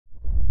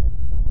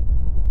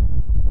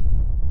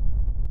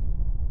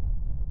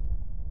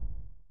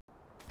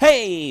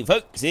Hey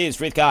folks, it's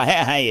Frithcar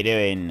here, how you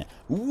doing?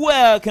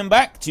 Welcome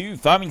back to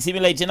Farming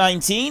Simulator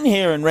 19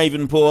 here in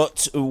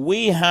Ravenport.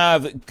 We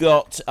have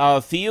got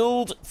our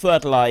field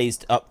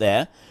fertilized up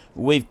there.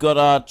 We've got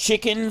our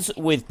chickens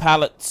with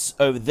pallets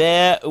over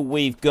there.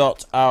 We've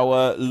got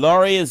our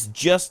lorry has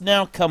just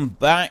now come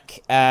back,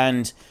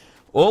 and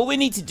all we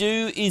need to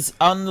do is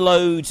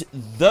unload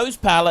those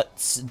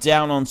pallets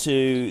down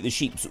onto the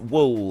sheep's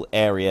wool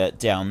area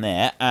down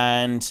there,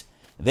 and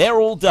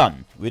they're all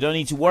done. We don't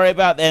need to worry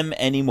about them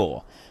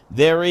anymore.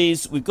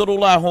 We've got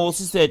all our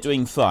horses, they're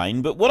doing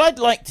fine. But what I'd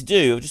like to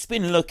do, I've just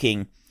been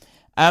looking,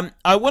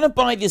 I want to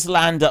buy this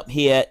land up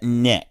here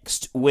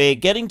next. We're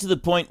getting to the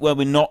point where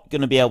we're not going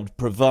to be able to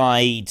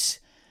provide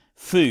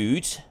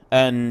food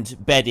and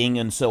bedding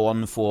and so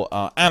on for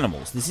our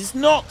animals. This is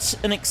not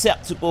an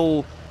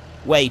acceptable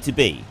way to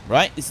be,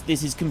 right?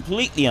 This is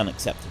completely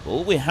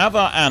unacceptable. We have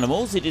our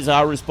animals, it is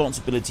our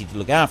responsibility to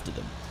look after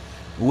them.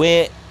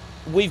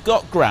 We've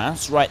got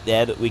grass right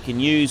there that we can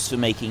use for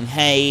making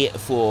hay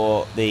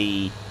for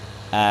the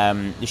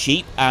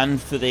sheep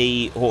and for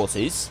the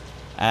horses,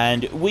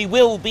 and we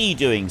will be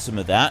doing some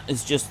of that.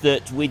 It's just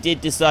that we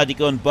did decide to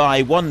go and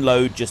buy one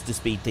load just to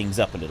speed things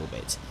up a little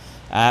bit.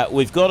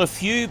 We've got a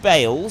few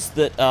bales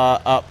that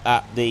are up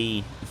at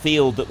the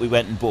field that we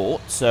went and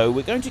bought, so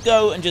we're going to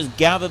go and just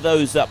gather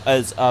those up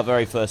as our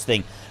very first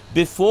thing.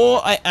 Before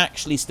I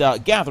actually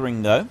start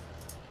gathering, though,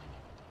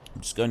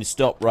 I'm just going to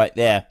stop right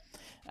there.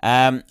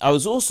 I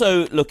was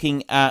also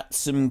looking at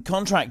some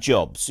contract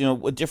jobs,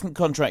 different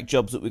contract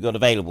jobs that we've got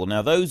available.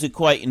 Now, those are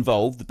quite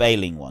involved, the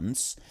baling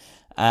ones.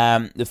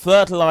 The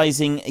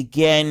fertilizing,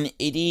 again,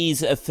 it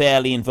is a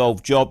fairly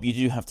involved job. You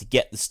do have to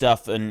get the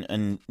stuff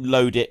and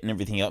load it and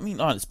everything else. I mean,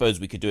 I suppose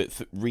we could do it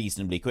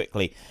reasonably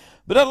quickly.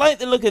 But I like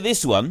the look of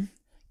this one.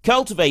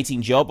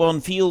 Cultivating job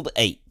on field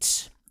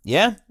 8.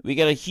 Yeah, we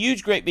get a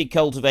huge, great big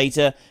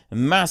cultivator, a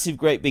massive,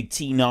 great big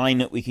T9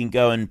 that we can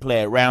go and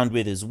play around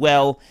with as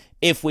well.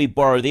 If we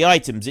borrow the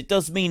items, it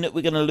does mean that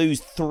we're going to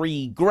lose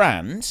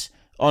 $3,000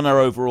 on our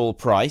overall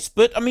price,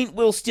 but I mean,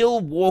 we'll still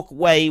walk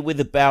away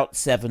with about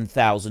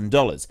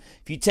 $7,000.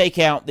 If you take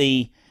out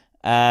the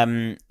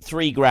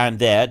 $3,000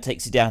 there, it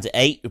takes it down to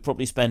 8. We'll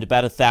probably spend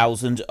about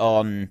 $1,000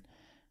 on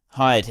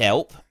hired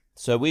help.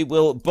 So we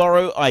will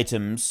borrow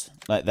items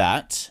like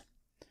that,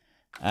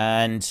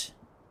 and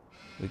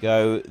we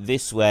go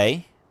this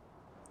way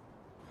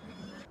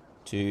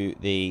to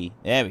the...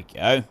 There we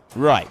go.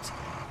 Right.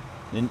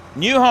 The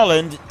New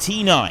Holland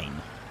T9.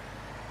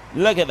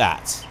 Look at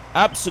that.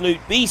 Absolute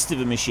beast of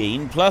a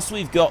machine. Plus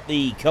we've got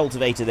the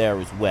cultivator there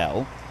as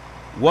well.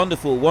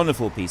 Wonderful,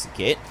 wonderful piece of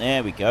kit.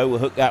 There we go. We'll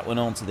hook that one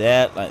onto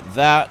there like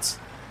that.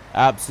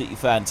 Absolutely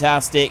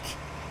fantastic.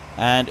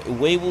 And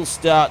we will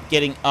start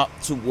getting up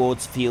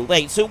towards field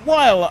 8. So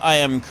while I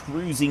am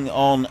cruising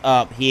on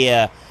up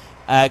here,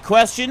 a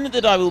question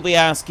that I will be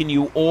asking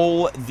you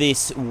all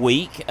this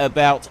week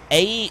about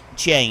a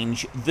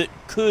change that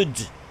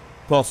could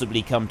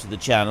possibly come to the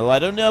channel. I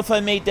don't know if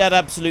I made that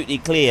absolutely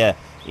clear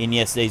in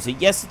yesterday's.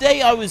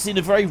 Yesterday I was in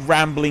a very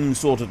rambling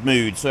sort of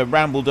mood, so I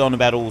rambled on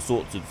about all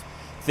sorts of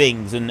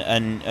things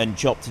and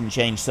chopped and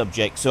changed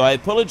subjects, so I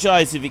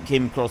apologize if it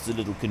came across a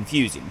little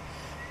confusing.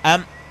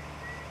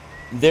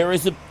 There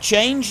is a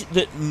change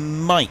that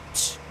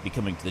might be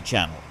coming to the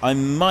channel. I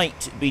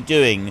might be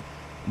doing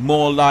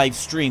more live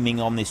streaming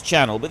on this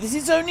channel, but this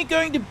is only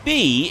going to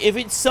be if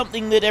it's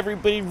something that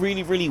everybody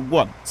really, really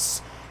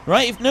wants.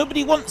 Right? If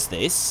nobody wants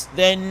this,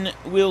 then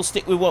we'll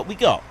stick with what we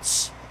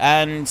got,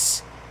 and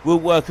we'll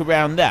work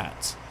around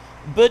that.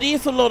 But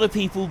if a lot of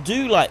people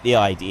do like the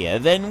idea,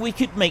 then we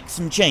could make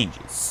some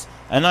changes,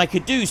 and I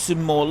could do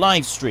some more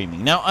live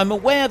streaming. Now, I'm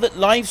aware that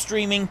live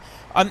streaming,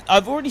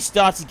 I've already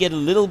started to get a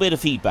little bit of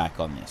feedback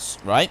on this,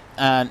 right?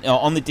 And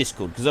on the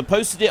Discord, because I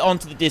posted it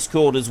onto the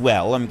Discord as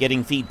well. I'm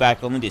getting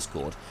feedback on the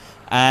Discord.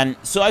 And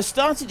so I've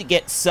started to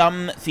get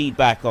some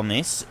feedback on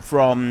this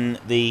from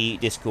the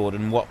Discord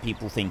and what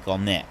people think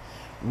on there.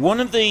 One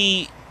of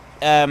the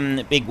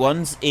big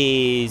ones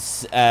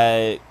is,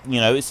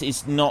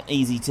 it's not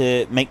easy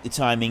to make the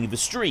timing of a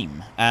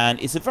stream. And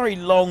it's a very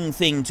long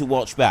thing to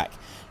watch back.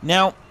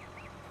 Now,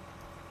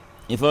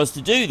 if I was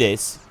to do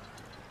this,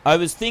 I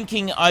was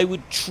thinking I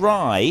would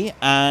try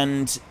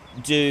and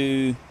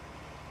do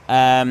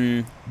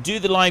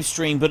the live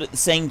stream, but at the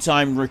same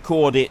time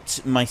record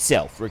it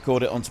myself,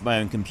 record it onto my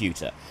own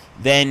computer.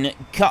 Then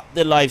cut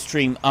the live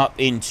stream up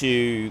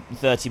into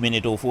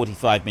 30-minute or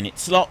 45-minute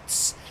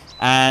slots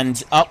and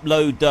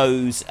upload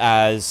those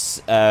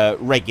as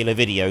regular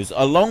videos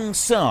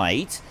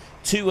alongside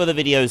 2 other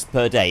videos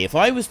per day. If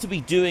I was to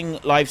be doing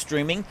live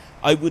streaming,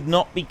 I would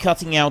not be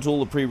cutting out all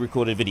the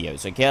pre-recorded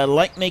videos, okay? I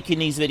like making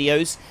these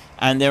videos,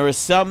 and there are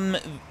some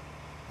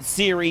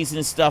series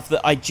and stuff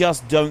that I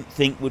just don't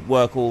think would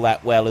work all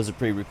that well as a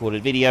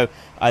pre-recorded video.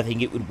 I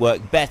think it would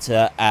work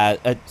better as...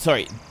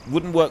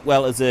 wouldn't work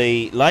well as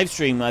a live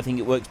stream. I think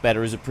it works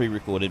better as a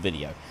pre-recorded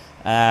video.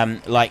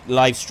 Like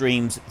live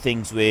streams,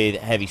 things with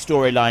heavy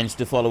storylines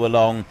to follow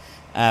along,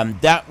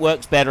 That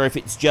works better if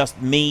it's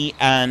just me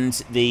and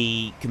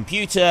the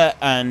computer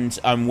and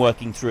I'm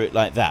working through it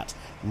like that,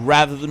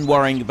 rather than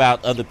worrying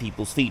about other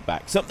people's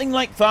feedback. Something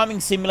like Farming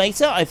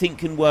Simulator, I think,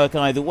 can work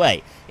either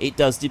way. It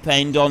does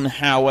depend on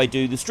how I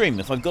do the stream.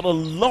 If I've got a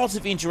lot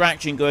of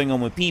interaction going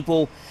on with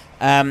people,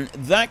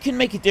 that can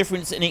make a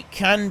difference, and it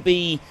can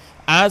be,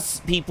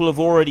 as people have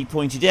already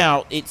pointed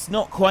out, it's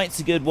not quite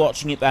so good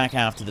watching it back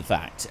after the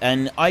fact,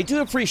 and I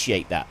do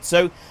appreciate that.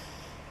 So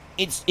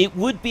it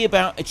would be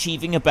about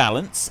achieving a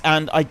balance,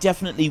 and I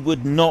definitely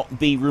would not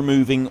be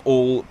removing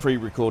all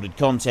pre-recorded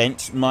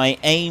content. My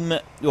aim,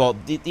 well,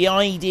 the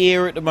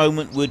idea at the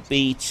moment would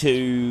be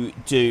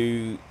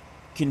to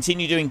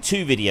continue doing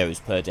 2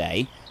 videos per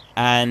day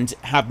and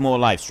have more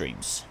live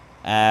streams.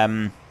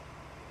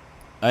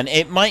 And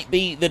it might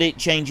be that it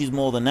changes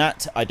more than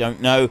that, I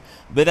don't know,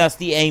 but that's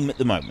the aim at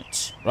the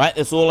moment, right?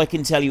 That's all I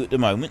can tell you at the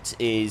moment,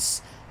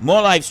 is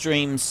more live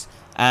streams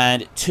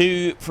and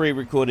 2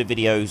 pre-recorded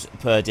videos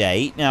per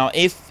day. Now,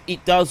 if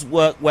it does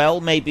work well,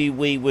 maybe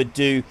we would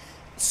do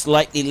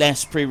slightly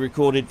less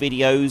pre-recorded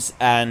videos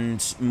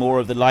and more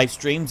of the live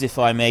streams if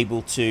I'm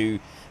able to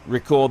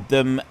record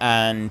them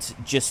and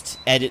just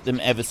edit them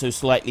ever so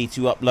slightly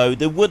to upload.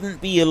 There wouldn't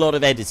be a lot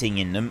of editing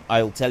in them,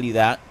 I'll tell you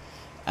that.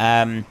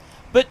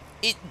 But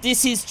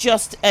this is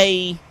just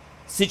a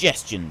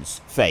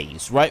suggestions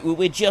phase, right?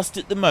 We're just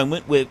at the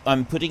moment,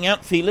 I'm putting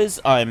out feelers,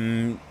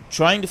 I'm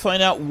trying to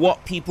find out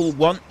what people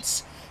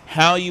want,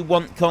 how you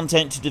want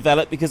content to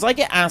develop, because I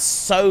get asked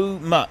so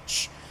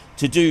much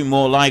to do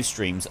more live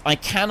streams. I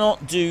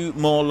cannot do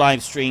more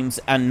live streams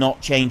and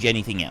not change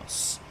anything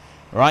else,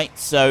 right?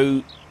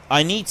 So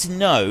I need to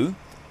know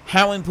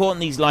how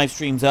important these live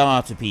streams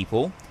are to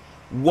people,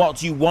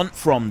 what you want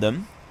from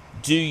them.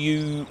 Do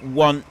you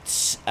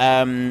want,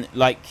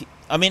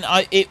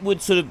 it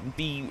would sort of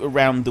be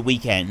around the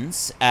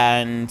weekends,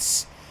 and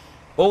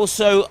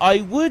also I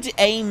would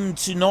aim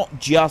to not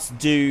just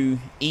do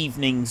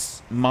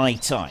evenings my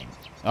time,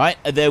 right?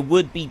 There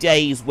would be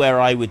days where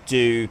I would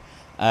do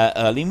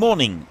early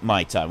morning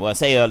my time. Well, I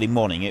say early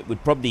morning, it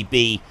would probably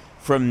be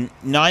from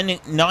 9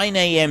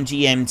 a.m.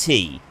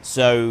 GMT,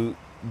 so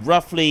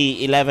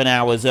roughly 11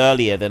 hours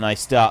earlier than I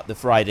start the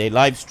Friday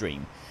live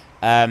stream.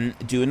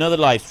 Do another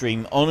live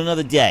stream on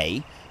another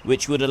day,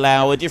 which would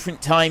allow a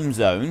different time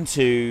zone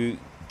to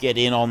get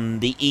in on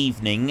the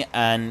evening,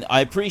 and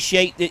I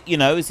appreciate that, you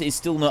know, it's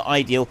still not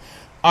ideal.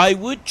 I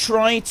would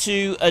try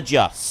to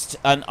adjust,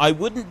 and I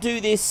wouldn't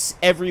do this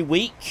every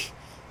week.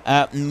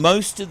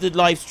 Most of the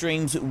live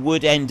streams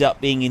would end up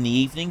being in the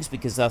evenings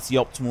because that's the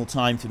optimal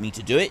time for me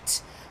to do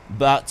it,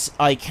 but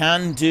I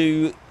can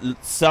do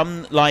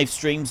some live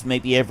streams,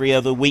 maybe every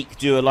other week,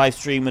 do a live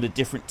stream at a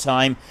different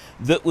time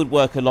that would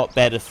work a lot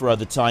better for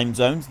other time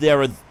zones.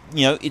 There are,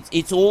 you know,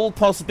 it's all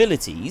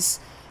possibilities.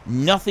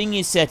 Nothing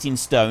is set in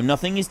stone,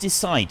 nothing is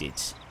decided,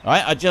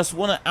 right? I just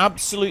want to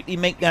absolutely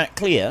make that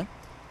clear.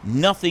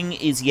 Nothing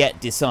is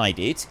yet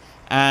decided,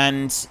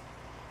 and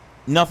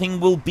nothing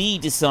will be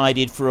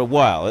decided for a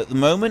while. At the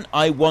moment,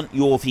 I want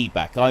your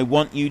feedback. I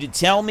want you to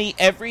tell me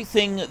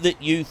everything that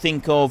you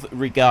think of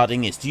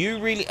regarding this. Do you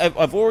really...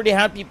 I've already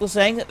had people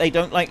saying that they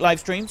don't like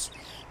live streams.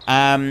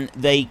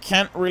 They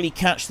can't really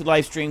catch the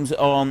live streams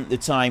on the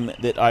time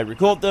that I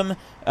record them,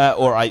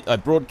 or I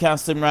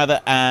broadcast them,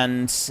 rather,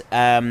 and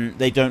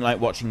they don't like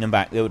watching them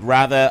back. They would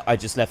rather I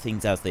just left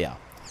things as they are.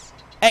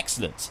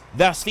 Excellent.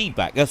 That's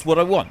feedback. That's what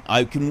I want.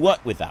 I can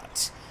work with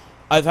that.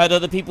 I've had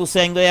other people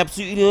saying they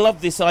absolutely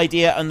love this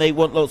idea and they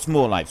want lots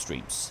more live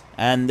streams.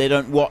 And they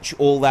don't watch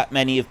all that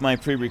many of my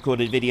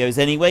pre-recorded videos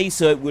anyway,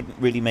 so it wouldn't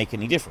really make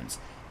any difference.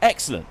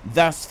 Excellent.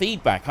 That's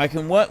feedback. I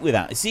can work with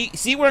that.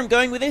 See where I'm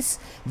going with this?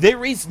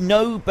 There is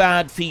no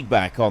bad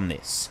feedback on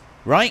this,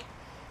 right?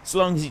 So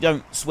long as you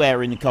don't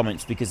swear in the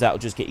comments, because that'll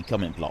just get your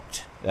comment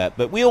blocked.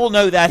 But we all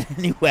know that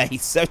anyway,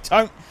 so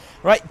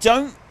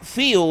don't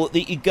feel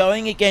that you're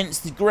going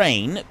against the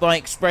grain by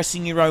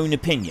expressing your own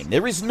opinion.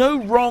 There is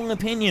no wrong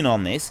opinion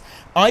on this.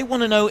 I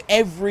want to know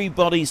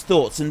everybody's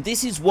thoughts, and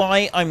this is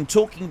why I'm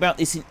talking about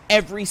this in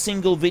every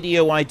single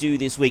video I do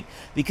this week,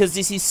 because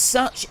this is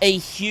such a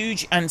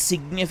huge and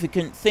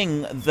significant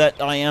thing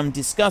that I am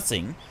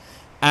discussing.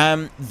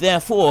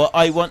 Therefore,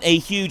 I want a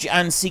huge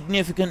and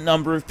significant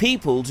number of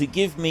people to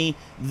give me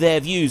their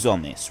views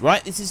on this,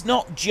 right? This is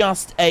not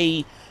just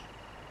a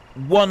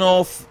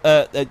one-off,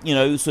 you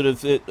know, sort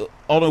of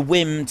on a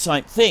whim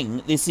type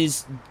thing. This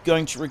is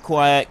going to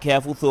require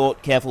careful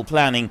thought, careful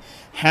planning,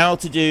 how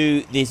to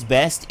do this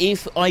best,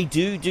 if I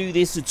do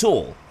this at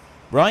all,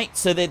 right?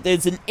 So that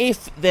there's an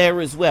if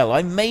there as well.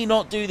 I may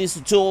not do this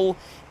at all.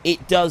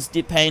 It does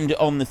depend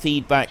on the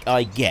feedback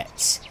I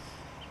get.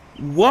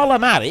 While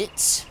I'm at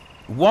it,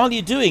 while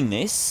you're doing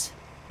this,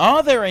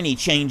 are there any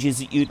changes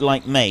that you'd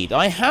like made?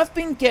 I have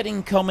been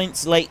getting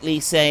comments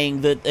lately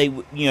saying that they,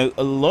 you know,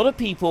 a lot of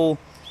people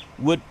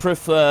would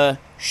prefer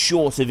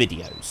shorter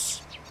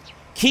videos.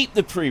 Keep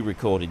the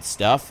pre-recorded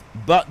stuff,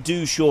 but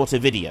do shorter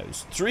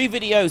videos. 3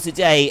 videos a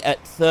day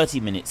at 30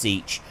 minutes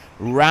each,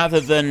 rather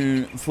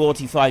than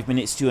 45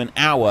 minutes to an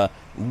hour,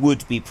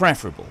 would be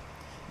preferable.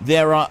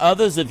 there are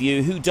others of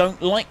you who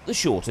don't like the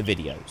shorter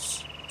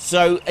videos.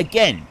 So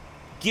again,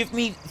 give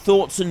me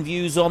thoughts and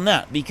views on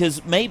that,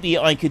 because maybe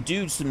I could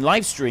do some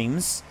live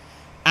streams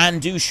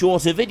and do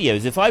shorter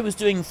videos. If I was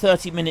doing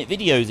 30-minute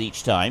videos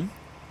each time,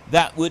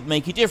 that would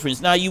make a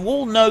difference. Now, you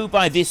all know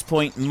by this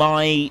point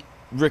my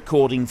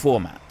recording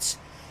format.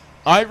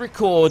 I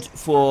record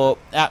for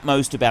at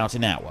most about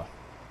an hour.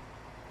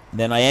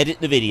 Then I edit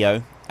the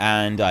video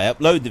and I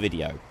upload the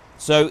video.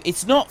 So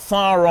it's not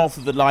far off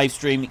of the live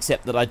stream,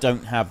 except that I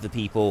don't have the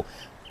people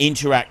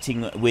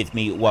interacting with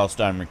me whilst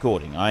I'm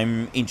recording.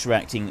 I'm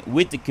interacting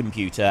with the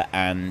computer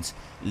and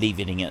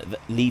leaving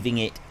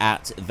it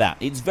at that.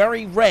 It's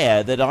very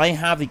rare that I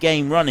have a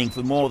game running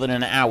for more than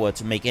an hour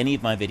to make any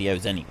of my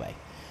videos anyway.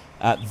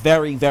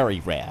 Very, very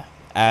rare.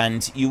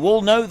 And you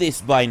all know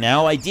this by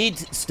now. I did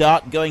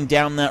start going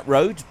down that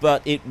road,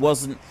 but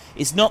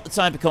it's not the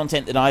type of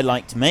content that I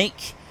like to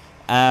make.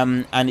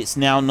 And it's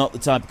now not the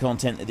type of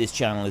content that this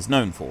channel is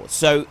known for.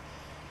 So,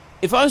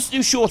 if I was to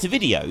do shorter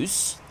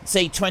videos,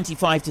 say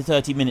 25 to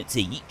 30 minutes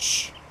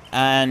each,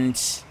 and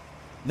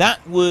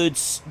that would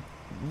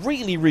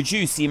really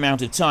reduce the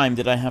amount of time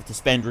that I have to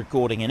spend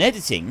recording and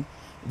editing,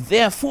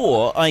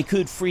 therefore I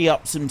could free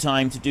up some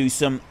time to do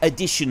some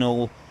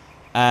additional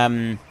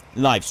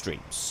live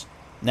streams.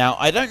 Now,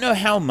 I don't know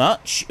how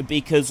much,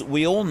 because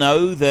we all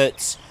know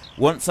that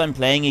once I'm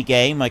playing a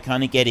game, I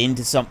kind of get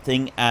into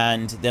something,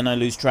 and then I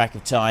lose track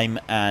of time,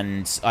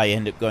 and I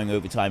end up going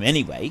over time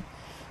anyway.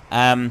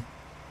 But,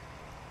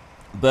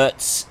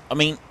 I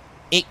mean,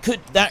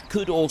 that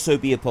could also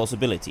be a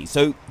possibility.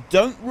 So,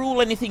 don't rule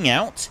anything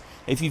out.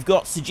 If you've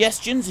got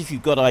suggestions, if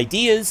you've got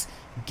ideas,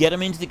 get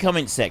them into the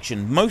comments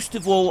section. Most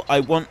of all, I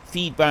want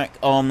feedback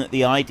on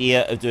the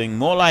idea of doing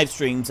more live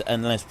streams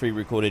and less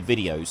pre-recorded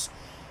videos.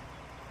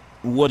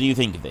 What do you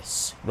think of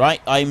this?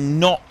 Right? I'm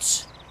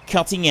not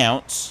cutting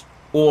out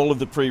all of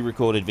the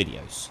pre-recorded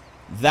videos.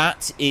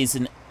 That is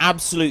an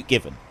absolute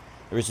given.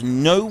 There is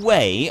no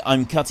way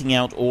I'm cutting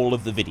out all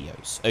of the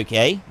videos,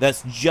 okay?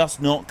 That's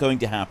just not going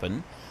to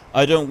happen.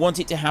 I don't want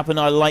it to happen.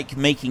 I like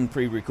making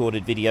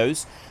pre-recorded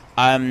videos.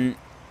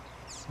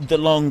 The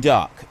Long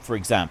Dark, for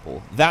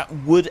example, that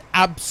would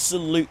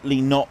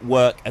absolutely not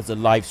work as a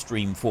live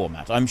stream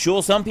format. I'm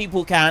sure some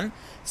people can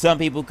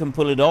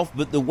pull it off,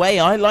 but the way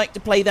I like to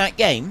play that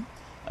game,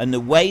 and the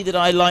way that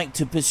I like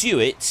to pursue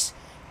it,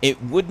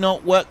 it would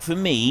not work for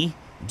me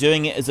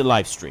doing it as a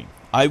live stream.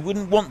 I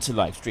wouldn't want to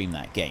live stream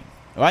that game.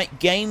 Right?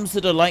 Games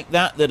that are like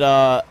that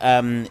are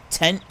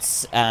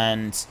tense,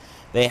 and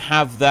they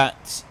have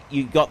that,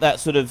 you've got that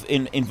sort of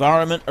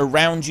environment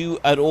around you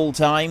at all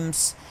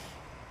times.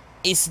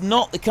 It's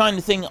not the kind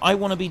of thing I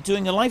want to be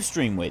doing a live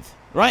stream with.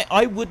 Right?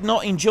 I would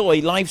not enjoy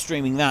live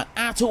streaming that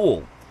at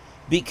all,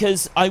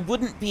 because I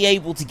wouldn't be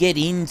able to get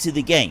into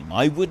the game.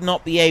 I would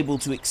not be able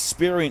to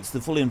experience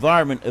the full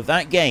environment of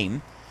that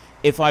game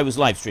if I was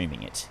live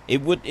streaming it.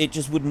 It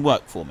just wouldn't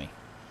work for me.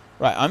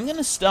 Right, I'm going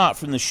to start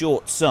from the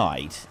short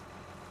side.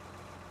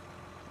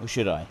 Or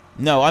should I?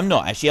 No, I'm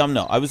not. Actually, I'm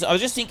not. I was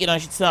just thinking I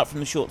should start from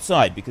the short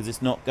side, because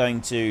it's not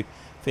going to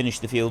finish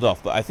the field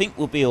off. But I think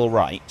we'll be all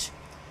right.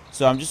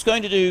 So I'm just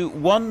going to do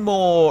one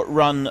more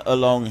run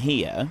along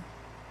here.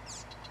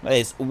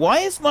 Why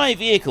has my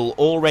vehicle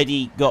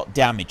already got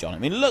damage on it? I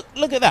mean,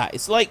 look at that.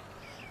 It's like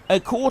a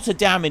quarter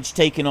damage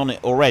taken on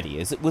it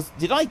already.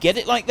 Did I get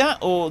it like that,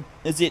 or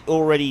has it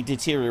already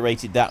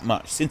deteriorated that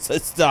much since I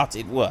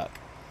started work?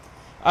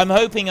 I'm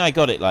hoping I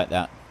got it like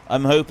that.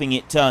 I'm hoping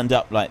it turned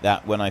up like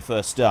that when I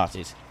first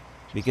started.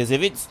 Because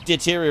if it's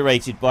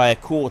deteriorated by a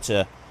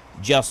quarter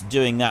just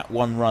doing that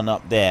one run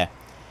up there,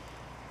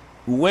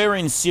 we're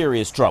in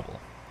serious trouble.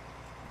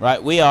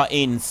 Right, we are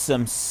in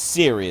some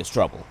serious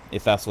trouble,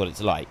 if that's what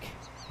it's like.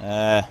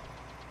 I'm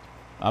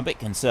a bit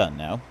concerned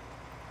now.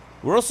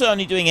 We're also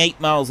only doing 8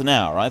 miles an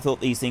hour. I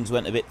thought these things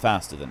went a bit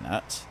faster than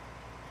that.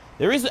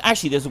 There's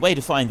a way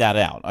to find that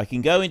out. I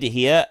can go into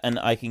here, and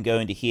I can go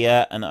into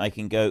here, and I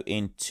can go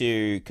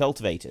into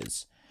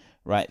cultivators.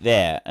 Right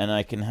there. And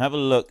I can have a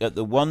look at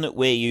the one that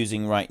we're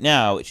using right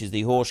now, which is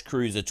the Horse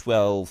Cruiser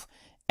 12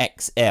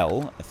 XL,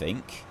 I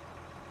think.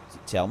 Does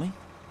it tell me?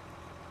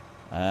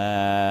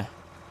 It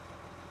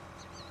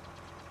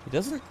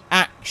doesn't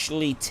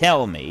actually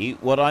tell me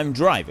what I'm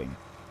driving.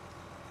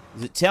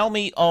 Does it tell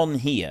me on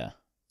here?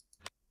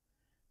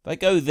 If I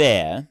go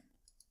there,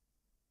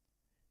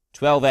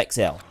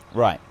 12XL,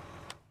 right.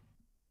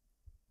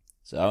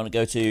 So I want to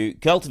go to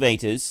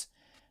cultivators,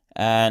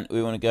 and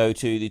we want to go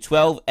to the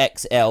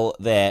 12XL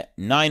there,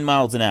 9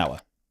 miles an hour.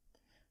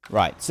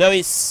 Right, so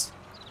it's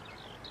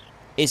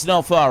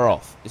not far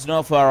off. It's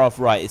not far off,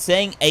 right. It's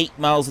saying 8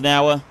 miles an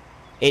hour.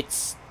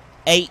 It's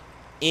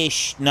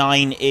 8-ish,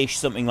 9-ish,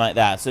 something like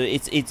that. So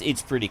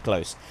it's pretty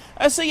close.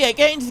 So yeah,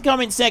 get into the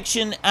comment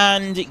section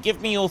and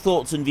give me your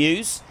thoughts and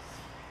views.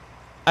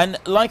 And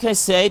like I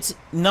said,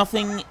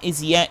 nothing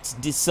is yet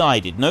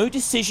decided. No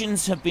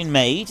decisions have been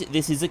made.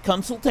 This is a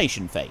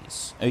consultation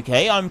phase.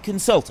 Okay, I'm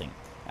consulting.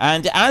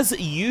 And as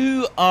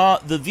you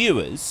are the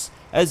viewers,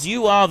 as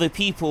you are the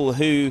people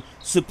who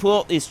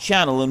support this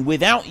channel, and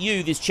without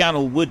you this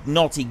channel would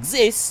not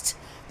exist,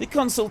 the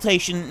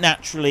consultation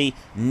naturally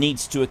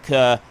needs to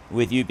occur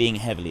with you being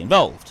heavily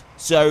involved.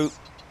 So,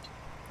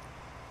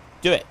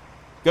 do it.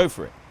 Go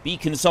for it. Be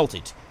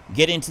consulted.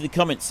 Get into the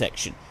comments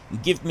section.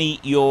 Give me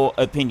your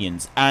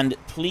opinions. And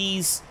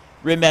please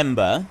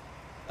remember,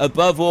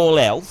 above all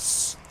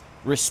else,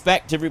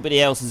 respect everybody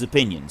else's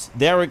opinions.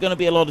 There are going to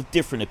be a lot of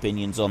different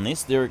opinions on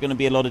this. There are going to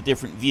be a lot of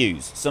different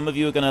views. Some of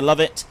you are going to love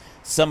it.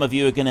 Some of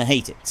you are going to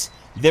hate it.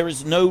 There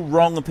is no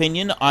wrong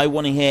opinion. I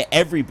want to hear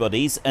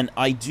everybody's, and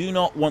I do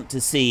not want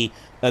to see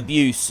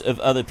abuse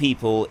of other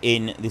people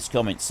in this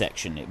comments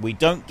section. We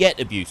don't get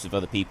abuse of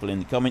other people in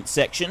the comments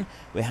section.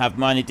 We have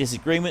minor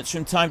disagreements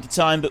from time to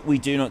time, but we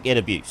do not get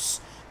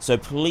abuse. So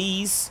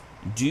please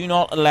do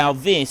not allow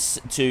this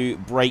to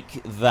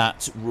break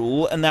that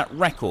rule and that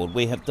record.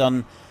 We have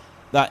done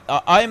that.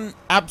 I'm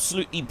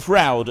absolutely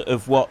proud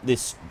of what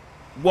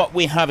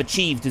we have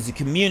achieved as a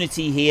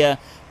community here,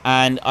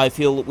 and I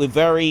feel that we're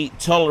very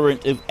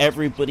tolerant of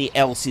everybody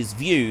else's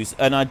views,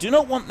 and I do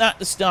not want that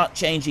to start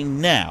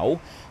changing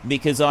now,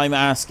 because I'm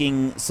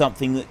asking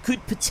something that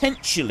could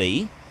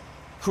potentially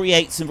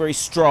create some very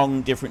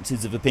strong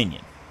differences of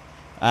opinion.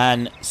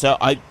 And so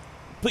I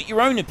put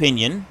your own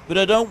opinion, but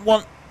I don't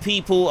want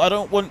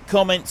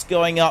comments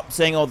going up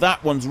saying, oh,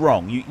 that one's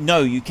wrong.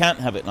 No, you can't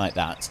have it like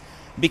that,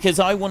 because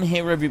I want to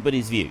hear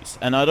everybody's views,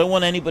 and I don't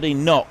want anybody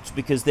knocked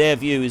because their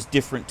view is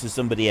different to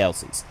somebody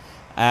else's.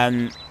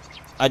 And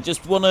I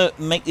just want to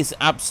make this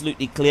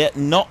absolutely clear,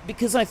 not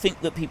because I think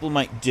that people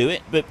might do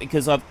it, but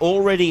because I've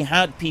already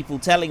had people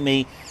telling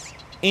me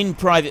in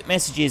private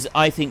messages,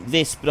 I think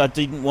this, but I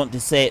didn't want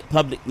to say it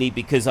publicly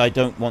because I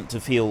don't want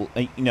to feel,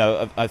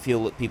 I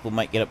feel that people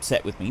might get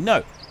upset with me.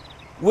 No,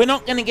 we're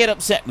not going to get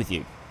upset with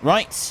you,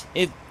 right?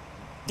 If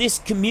this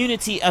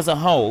community as a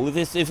whole,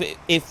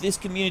 if this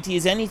community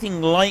is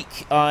anything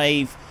like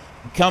I've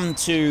come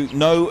to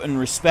know and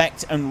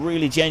respect and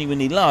really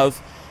genuinely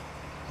love,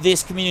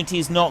 this community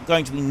is not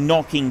going to be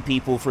knocking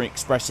people for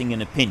expressing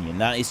an opinion.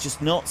 That is just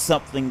not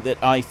something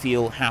that I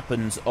feel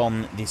happens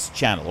on this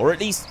channel, or at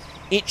least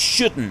it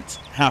shouldn't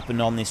happen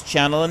on this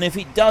channel, and if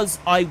it does,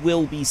 I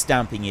will be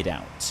stamping it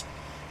out.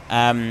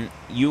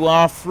 You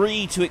are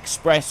free to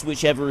express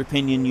whichever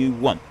opinion you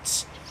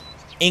want,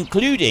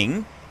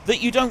 including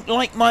that you don't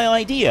like my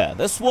idea.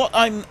 That's why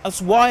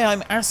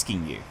I'm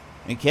asking you.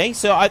 Okay,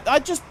 so I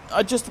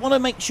just want to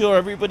make sure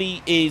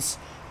everybody is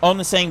on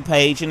the same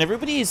page and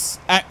everybody is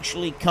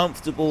actually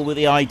comfortable with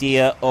the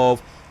idea of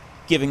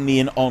giving me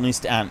an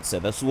honest answer.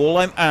 That's all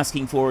I'm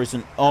asking for, is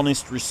an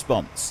honest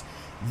response.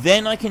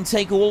 Then I can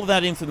take all of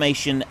that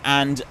information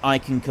and I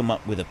can come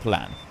up with a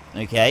plan.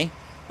 Okay,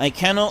 I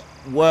cannot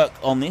work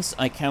on this.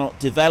 I cannot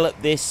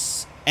develop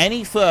this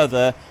any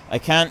further. I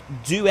can't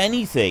do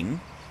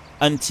anything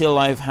until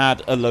I've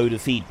had a load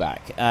of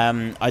feedback.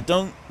 I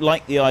don't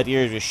like the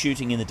idea of just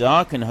shooting in the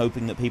dark and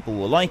hoping that people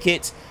will like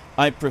it.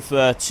 I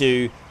prefer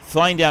to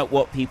find out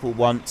what people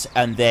want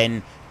and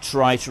then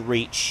try to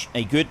reach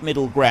a good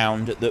middle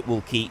ground that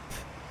will keep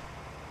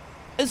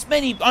as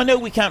many... I know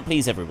we can't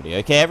please everybody,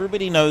 okay?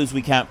 Everybody knows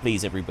we can't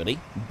please everybody,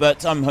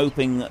 but I'm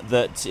hoping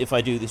that if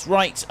I do this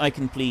right, I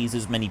can please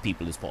as many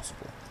people as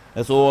possible.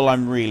 That's all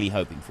I'm really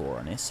hoping for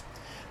on this.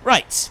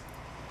 Right.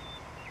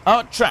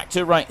 Our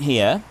tractor right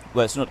here,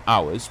 well, it's not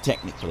ours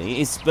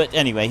technically, but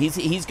anyway,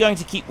 he's going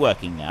to keep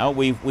working now.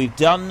 We've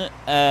done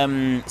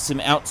some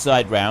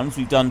outside rounds.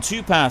 We've done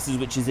 2 passes,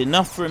 which is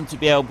enough for him to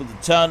be able to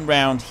turn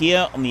round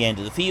here on the end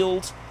of the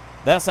field.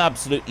 That's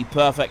absolutely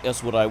perfect.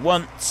 That's what I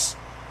want.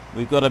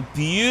 We've got a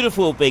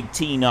beautiful big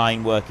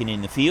T9 working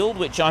in the field,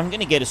 which I'm going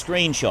to get a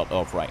screenshot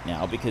of right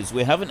now, because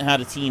we haven't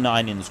had a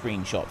T9 in the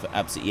screenshot for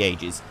absolutely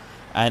ages.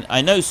 And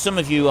I know some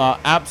of you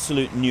are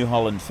absolute New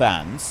Holland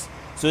fans.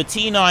 So a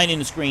T9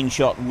 in a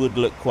screenshot would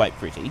look quite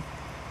pretty.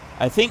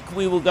 I think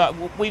we will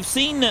go... We've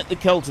seen the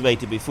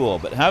cultivator before,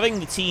 but having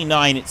the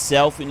T9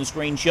 itself in the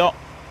screenshot,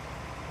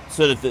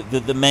 sort of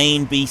the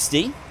main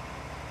beastie.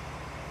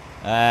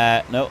 No,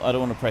 I don't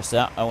want to press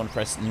that. I want to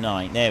press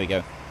 9. There we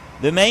go.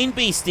 The main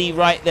beastie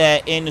right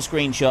there in the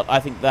screenshot. I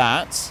think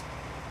that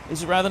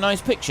is a rather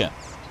nice picture.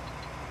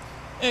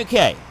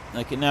 Okay.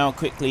 I can now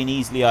quickly and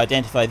easily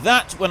identify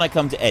that when I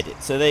come to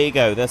edit. So there you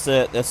go.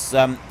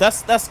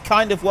 That's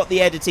kind of what the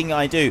editing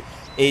I do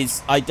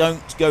is. I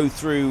don't go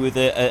through with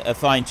a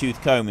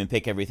fine-tooth comb and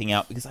pick everything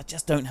out because I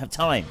just don't have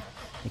time.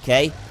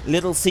 Okay,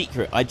 little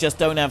secret. I just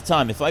don't have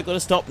time. If I got to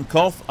stop and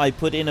cough, I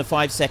put in a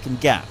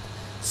 5-second gap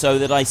so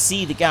that I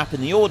see the gap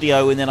in the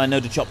audio and then I know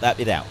to chop that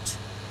bit out,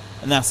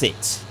 and that's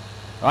it.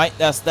 Right?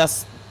 That's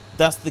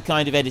the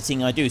kind of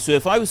editing I do. So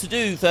if I was to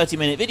do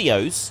 30-minute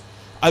videos,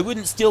 I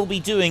wouldn't still be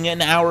doing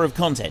an hour of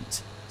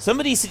content.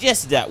 Somebody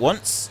suggested that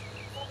once.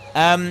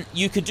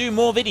 You could do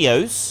more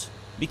videos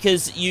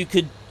because you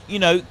could,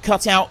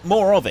 cut out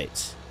more of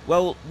it.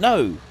 Well,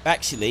 no,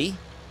 actually,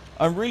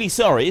 I'm really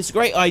sorry. It's a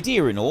great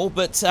idea and all,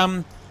 but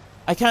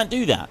I can't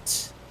do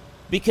that.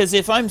 Because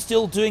if I'm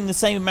still doing the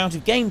same amount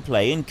of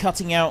gameplay and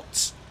cutting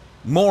out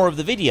more of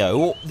the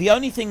video, the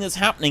only thing that's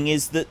happening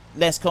is that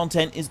less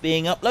content is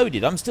being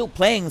uploaded. I'm still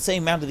playing the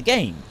same amount of the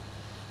game.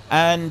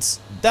 And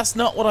that's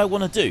not what I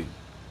want to do.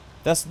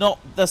 That's not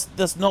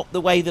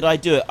the way that I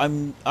do it.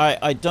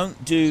 I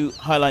don't do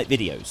highlight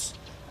videos.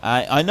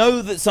 I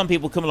know that some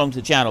people come along to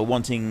the channel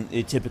wanting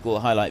a typical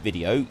highlight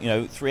video, you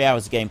know, 3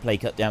 hours of gameplay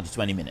cut down to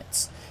 20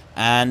 minutes.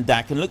 And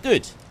that can look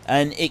good.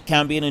 And it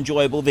can be an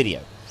enjoyable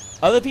video.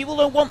 Other people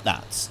don't want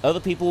that. Other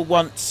people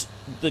want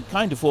the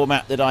kind of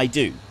format that I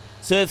do.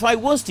 So if I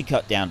was to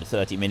cut down to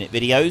 30-minute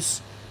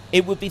videos,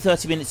 it would be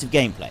 30 minutes of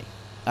gameplay.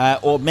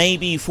 Or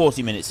maybe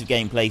 40 minutes of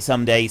gameplay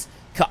some days,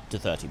 cut to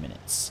 30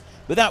 minutes.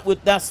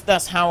 But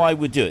that's how I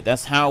would do it.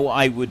 That's how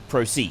I would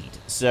proceed.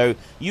 So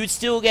you would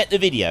still get the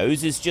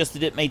videos. It's just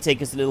that it may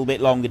take us a little bit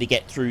longer to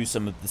get through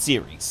some of the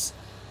series.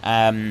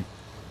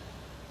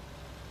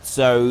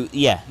 So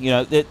yeah, you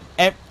know,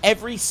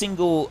 every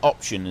single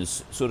option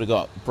has sort of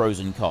got pros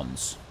and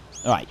cons.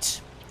 All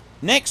right.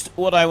 Next,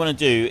 what I want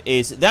to do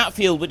is that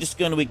field. We're just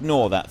going to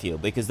ignore that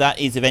field because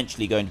that is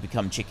eventually going to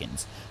become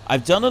chickens.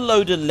 I've done a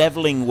load of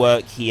leveling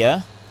work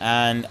here.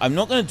 And I'm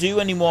not going to do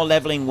any more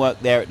leveling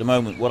work there at the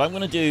moment. What I'm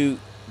going to do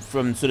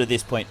from sort of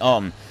this point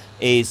on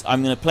is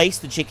I'm going to place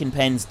the chicken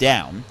pens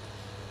down.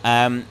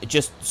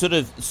 Just sort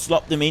of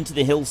slot them into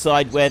the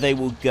hillside where they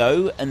will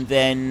go. And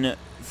then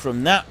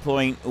from that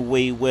point,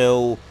 we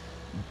will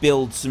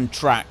build some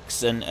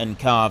tracks and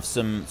carve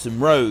some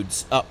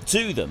roads up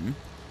to them.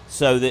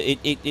 So that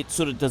it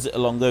sort of does it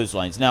along those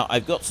lines. Now,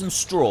 I've got some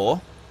straw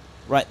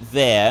right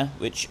there,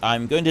 which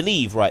I'm going to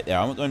leave right there.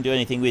 I'm not going to do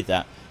anything with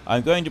that.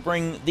 I'm going to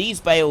bring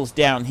these bales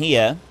down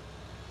here,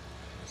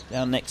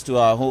 down next to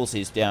our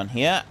horses down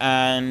here,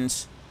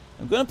 and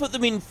I'm going to put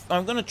them in.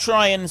 I'm going to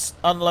try and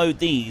unload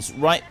these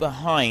right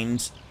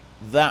behind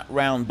that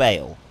round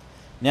bale.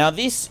 Now,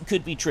 this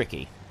could be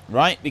tricky,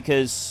 right?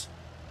 Because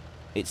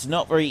it's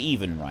not very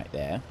even right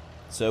there.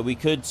 So we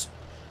could.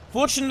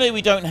 Fortunately,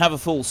 we don't have a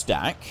full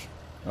stack,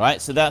 right?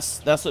 So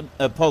that's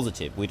a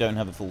positive. We don't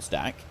have a full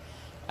stack.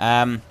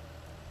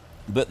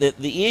 But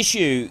the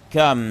issue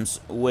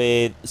comes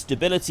with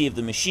stability of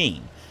the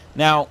machine.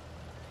 Now,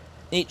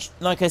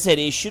 like I said,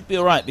 it should be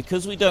alright.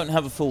 Because we don't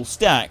have a full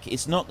stack,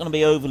 it's not going to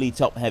be overly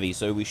top-heavy,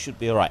 so we should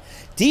be alright.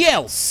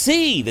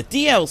 DLC! The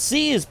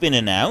DLC has been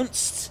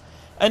announced.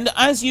 And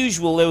as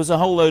usual, there was a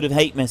whole load of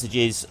hate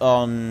messages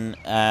on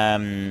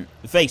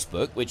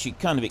Facebook, which you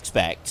kind of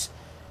expect.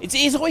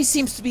 It always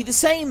seems to be the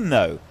same,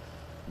 though.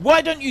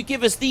 Why don't you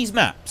give us these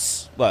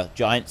maps? Well,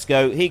 Giants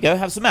go, here you go,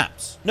 have some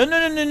maps. No,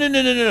 not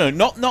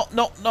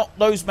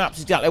those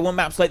maps exactly. I want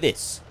maps like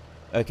this.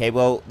 Okay,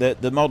 well, the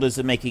modders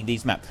are making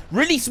these maps.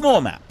 Release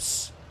more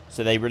maps.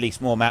 So they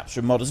release more maps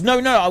from modders. No,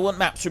 I want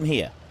maps from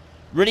here.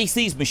 Release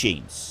these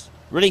machines.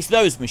 Release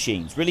those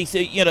machines. Release,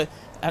 you know,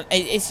 and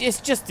it's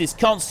just this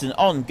constant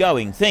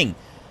ongoing thing.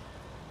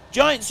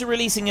 Giants are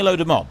releasing a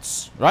load of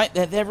mods, right?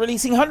 They're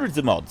releasing hundreds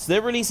of mods.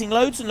 They're releasing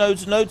loads and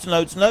loads and loads and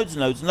loads and loads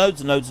and loads and loads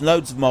and loads and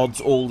loads of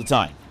mods all the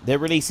time. They're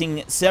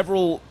releasing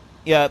several,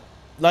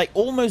 like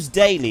almost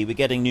daily we're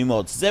getting new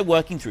mods. They're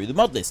working through the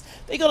mod list.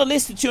 They got a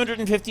list of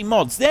 250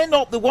 mods. They're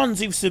not the ones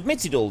who've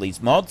submitted all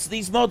these mods.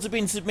 These mods have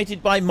been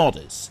submitted by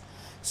modders.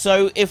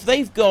 So if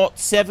they've got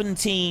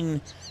 17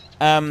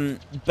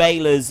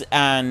 balers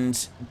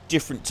and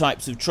different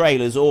types of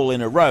trailers all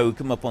in a row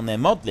come up on their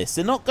mod list,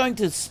 they're not going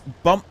to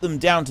bump them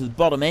down to the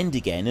bottom end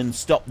again and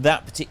stop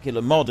that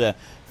particular modder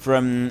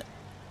from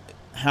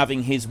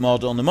having his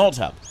mod on the mod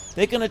hub.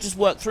 They're going to just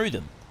work through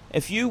them.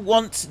 If you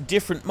want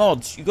different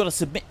mods, you've got to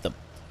submit them,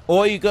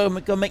 or you go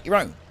make your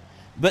own.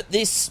 But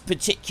this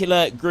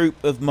particular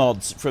group of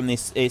mods from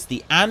this is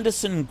the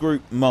Anderson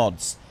Group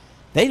mods.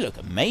 They look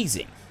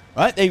amazing.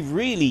 Right, they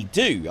really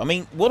do. I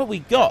mean, what have we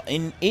got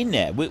in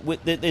there?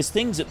 There's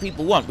things that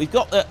people want. We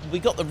got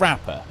the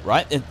wrapper,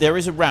 right? There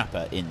is a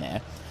wrapper in there.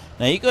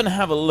 Now you're going to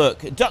have a look.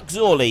 Duck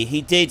Zorley,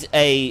 he did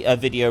a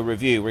video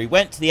review where he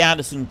went to the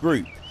Anderson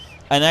Group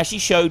and actually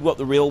showed what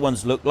the real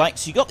ones look like.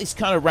 So you got this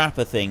kind of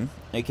wrapper thing,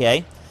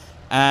 okay?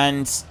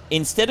 And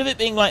instead of it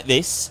being like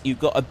this, you've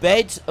got a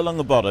bed along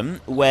the bottom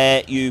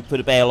where you put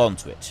a bale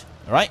onto it,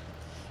 all right?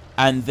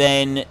 And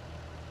then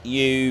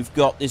you've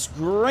got this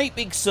great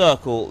big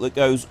circle that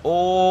goes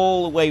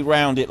all the way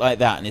around it like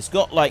that, and it's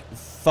got like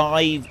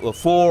 4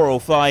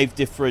 or 5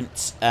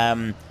 different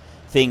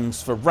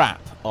things for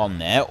wrap on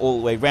there all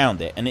the way around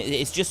it, and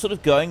it's just sort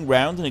of going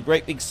round in a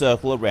great big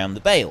circle around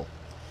the bale.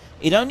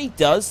 It only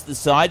does the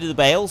side of the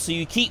bale, so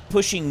you keep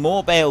pushing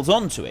more bales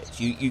onto it.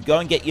 You go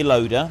and get your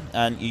loader,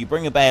 and you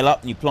bring a bale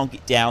up and you plonk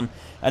it down,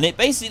 and it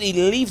basically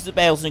leaves the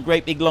bales in a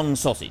great big long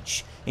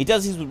sausage. He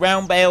does this with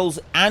round bales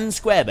and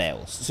square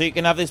bales, so you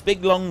can have this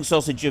big long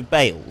sausage of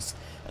bales.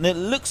 And it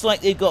looks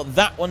like they've got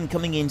that one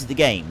coming into the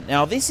game.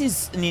 Now, this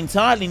is an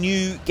entirely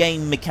new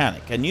game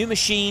mechanic, a new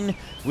machine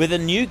with a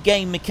new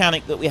game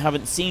mechanic that we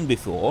haven't seen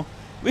before,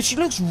 which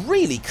looks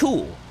really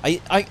cool.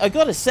 I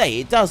gotta say,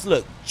 it does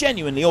look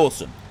genuinely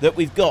awesome that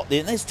we've got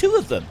there. There's 2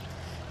 of them.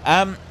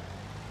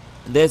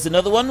 There's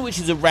another one, which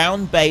is a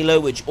round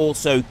baler, which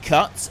also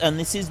cuts, and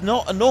this is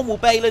not a normal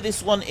baler.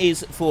 This one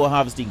is for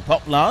harvesting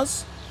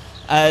poplars.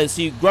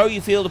 So you grow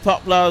your field of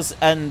poplars,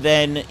 and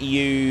then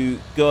you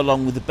go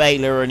along with the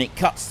baler, and it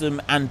cuts them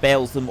and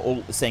bales them all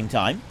at the same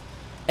time.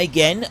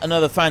 Again,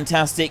 another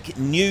fantastic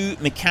new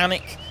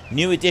mechanic,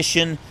 new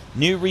addition,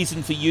 new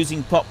reason for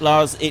using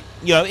poplars.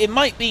 It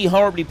might be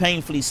horribly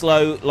painfully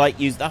slow,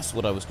 that's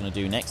what I was going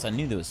to do next. I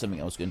knew there was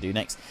something I was going to do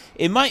next.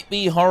 It might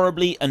be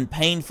horribly and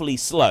painfully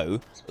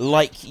slow,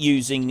 like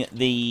using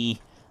the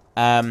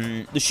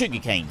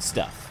sugarcane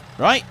stuff,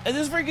 right? And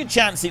there's a very good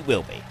chance it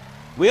will be.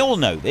 We all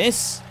know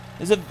this.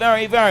 There's a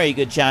very, very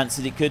good chance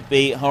that it could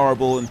be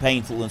horrible and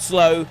painful and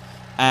slow,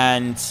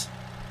 and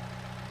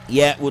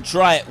yeah, we'll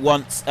try it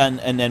once and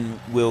then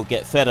we'll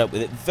get fed up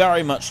with it,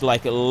 very much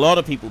like a lot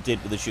of people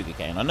did with the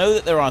sugarcane. I know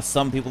that there are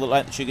some people that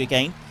like the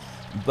sugarcane,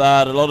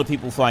 but a lot of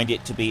people find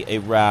it to be a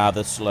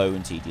rather slow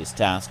and tedious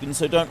task, and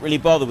so don't really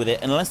bother with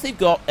it unless they've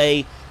got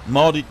a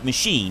modded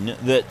machine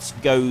that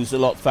goes a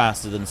lot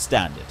faster than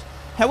standard.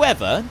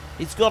 However,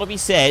 it's got to be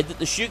said that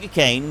the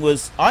sugarcane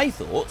was, I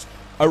thought,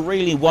 a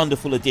really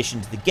wonderful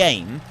addition to the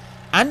game,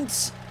 and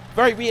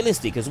very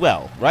realistic as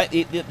well, right?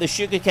 The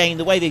sugarcane,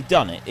 the way they've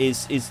done it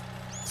is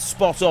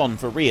spot on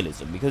for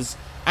realism, because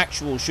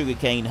actual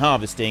sugarcane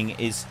harvesting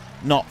is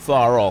not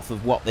far off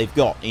of what they've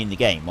got in the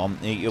game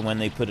when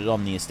they put it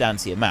on the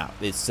Estancia map.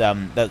 It's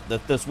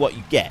that's what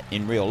you get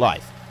in real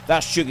life.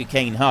 That's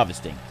sugarcane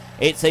harvesting.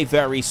 It's a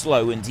very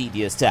slow and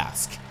tedious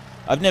task.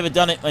 I've never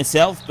done it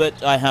myself,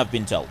 but I have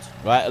been told,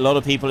 right? A lot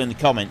of people in the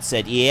comments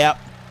said, yeah,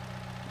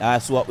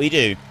 that's what we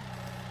do.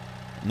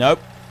 Nope,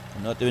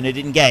 I'm not doing it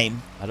in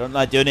game. I don't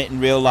like doing it in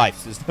real life,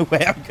 so there's no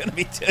way I'm going to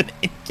be doing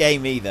it in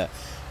game either.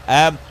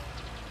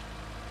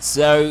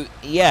 So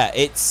yeah,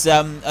 it's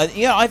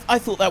I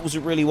thought that was a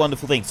really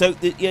wonderful thing. So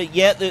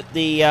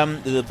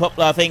the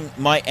poplar thing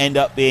might end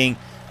up being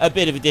a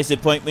bit of a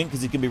disappointment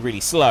because it can be really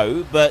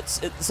slow,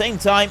 but at the same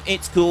time,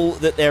 it's cool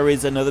that there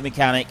is another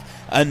mechanic,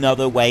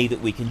 another way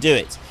that we can do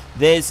it.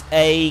 There's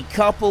a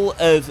couple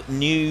of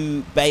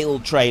new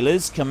bale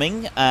trailers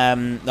coming,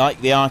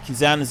 like the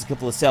Artisan. There's a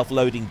couple of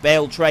self-loading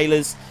bale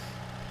trailers.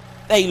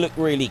 They look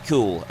really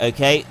cool,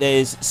 okay?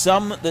 There's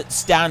some that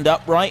stand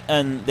upright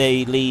and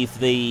they leave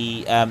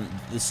the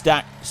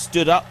stack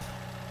stood up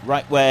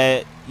right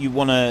where you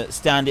want to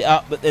stand it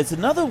up. But there's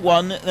another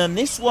one, and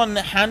this one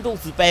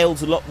handles the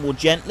bales a lot more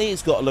gently.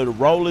 It's got a load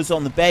of rollers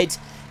on the bed.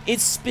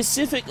 It's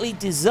specifically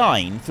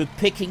designed for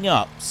picking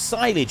up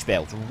silage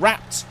bales,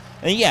 wrapped,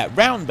 and yeah,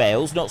 round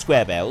bales, not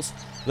square bales.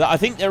 But I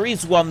think there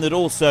is one that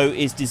also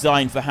is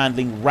designed for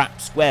handling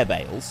wrapped square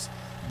bales.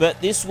 But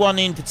this one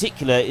in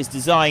particular is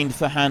designed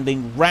for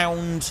handling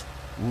round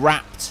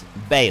wrapped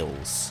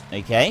bales,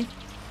 okay?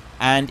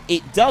 And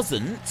it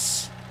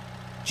doesn't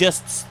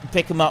just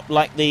pick them up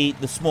like the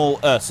small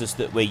Ursus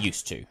that we're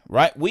used to,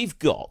 right? We've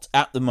got,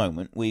 at the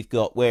moment,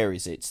 where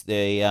is it?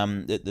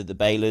 The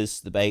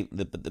balers,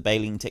 the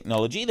baling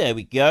technology, there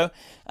we go.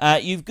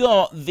 You've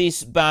got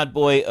this bad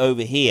boy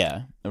over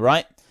here,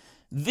 right?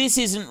 This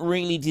isn't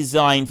really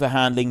designed for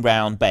handling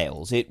round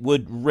bales. It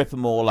would rip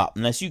them all up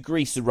unless you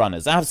grease the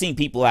runners. I have seen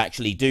people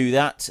actually do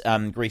that,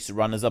 grease the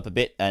runners up a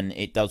bit, and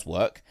it does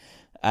work.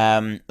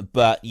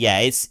 But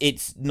yeah,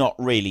 it's not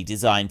really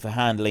designed for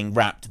handling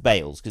wrapped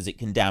bales because it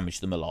can damage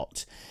them a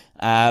lot.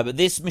 But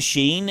this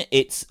machine,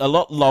 it's a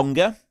lot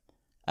longer,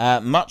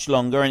 much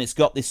longer, and it's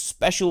got this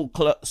special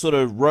sort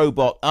of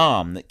robot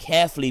arm that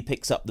carefully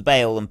picks up the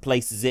bale and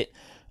places it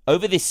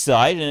over this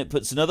side, and it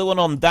puts another one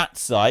on that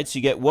side, so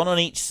you get one on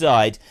each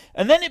side,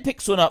 and then it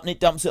picks one up and it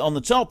dumps it on the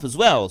top as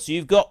well. So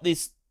you've got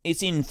this,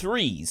 it's in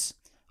threes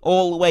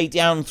all the way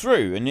down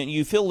through, and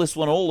you fill this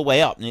one all the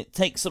way up, and it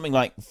takes something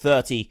like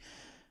 30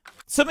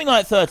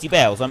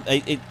 bales.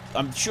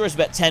 I'm sure it's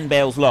about 10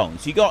 bales long.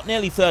 So you got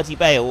nearly 30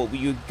 bales.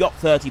 You've got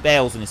 30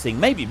 bales in this thing,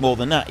 maybe more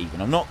than that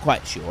even. I'm not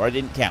quite sure. I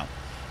didn't count.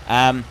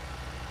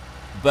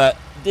 But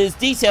there's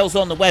details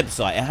on the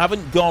website. I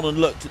haven't gone and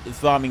looked at the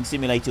Farming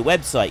Simulator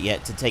website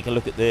yet to take a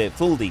look at the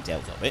full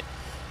details of it.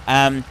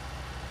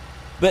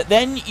 But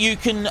then you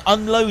can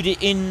unload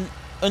it in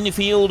the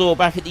field or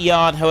back at the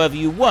yard, however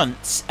you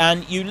want,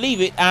 and you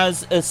leave it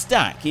as a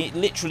stack. It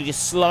literally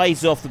just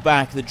slides off the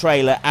back of the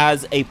trailer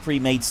as a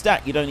pre-made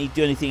stack. You don't need to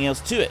do anything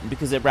else to it, and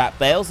because they're wrapped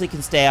bales, they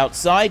can stay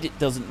outside. It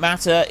doesn't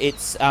matter.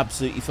 It's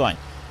absolutely fine.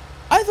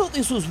 I thought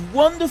this was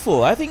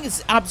wonderful. I think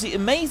it's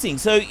absolutely amazing.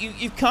 So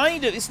you've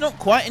kind of, it's not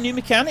quite a new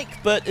mechanic,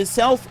 but a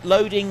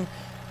self-loading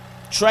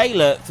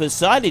trailer for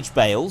silage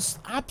bales,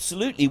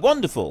 absolutely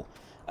wonderful.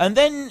 And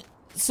then,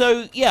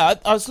 so yeah,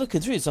 I was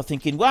looking through this, I'm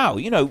thinking, wow,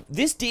 you know,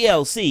 this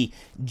DLC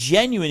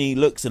genuinely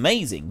looks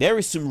amazing. There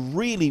is some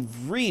really,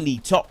 really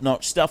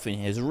top-notch stuff in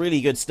here. It's really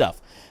good stuff.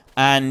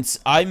 And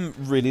I'm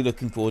really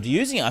looking forward to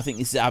using it. I think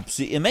this is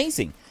absolutely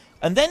amazing.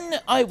 And then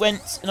I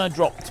went and I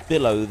dropped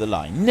below the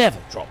line. Never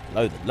drop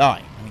below the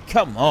line. I mean,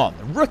 come on.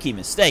 A rookie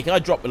mistake. I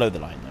dropped below the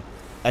line,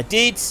 though. I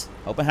did.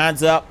 Hold my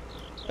hands up.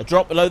 I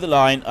dropped below the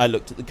line. I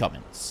looked at the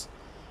comments.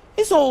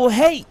 It's all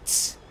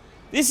hate.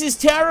 This is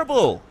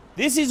terrible.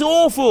 This is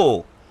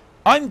awful.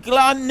 I'm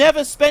glad I'm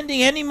never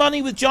spending any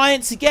money with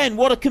Giants again.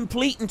 What a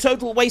complete and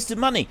total waste of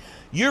money.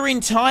 Your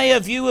entire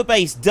viewer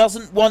base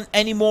doesn't want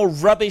any more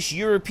rubbish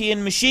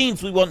European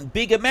machines. We want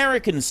big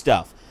American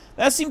stuff.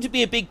 That seemed to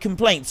be a big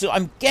complaint, so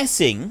I'm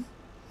guessing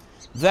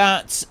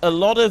that a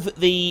lot of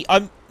the...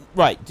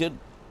 right, let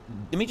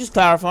me just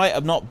clarify,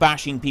 I'm not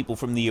bashing people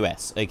from the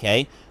US,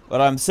 okay?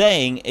 What I'm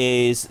saying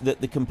is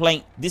that the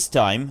complaint this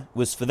time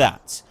was for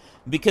that.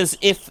 Because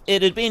if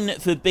it had been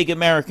for big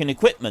American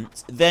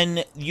equipment,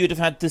 then you'd have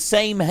had the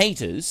same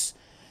haters,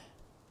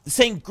 the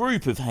same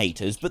group of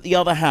haters, but the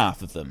other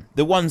half of them,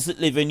 the ones that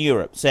live in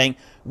Europe, saying,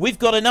 we've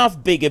got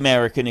enough big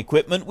American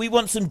equipment, we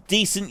want some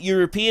decent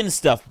European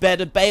stuff,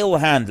 better bale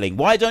handling,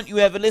 why don't you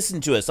ever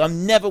listen to us?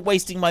 I'm never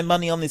wasting my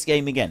money on this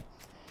game again.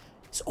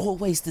 It's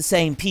always the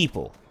same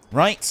people,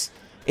 right?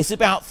 It's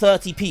about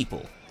 30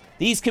 people.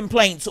 These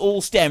complaints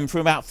all stem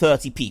from about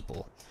 30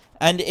 people.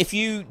 And if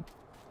you...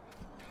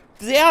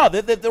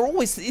 They're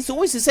always... It's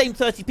always the same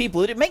 30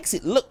 people, and it makes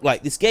it look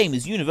like this game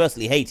is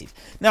universally hated.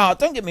 Now,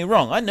 don't get me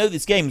wrong, I know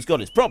this game's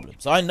got its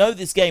problems. I know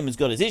this game has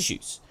got its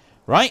issues.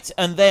 Right?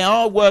 And they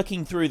are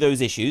working through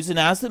those issues, and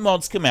as the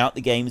mods come out,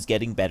 the game is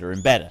getting better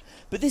and better.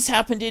 But this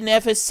happened in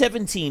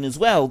FS17 as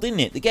well,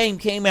 didn't it? The game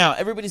came out,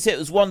 everybody said it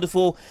was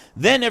wonderful,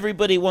 then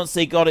everybody, once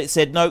they got it,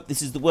 said, nope,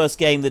 this is the worst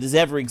game that has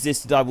ever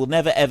existed, I will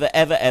never, ever,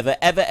 ever, ever,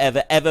 ever,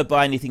 ever, ever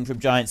buy anything from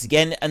Giants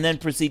again, and then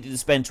proceeded to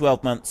spend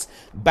 12 months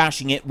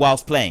bashing it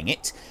whilst playing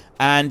it,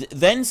 and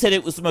then said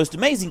it was the most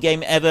amazing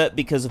game ever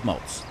because of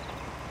mods.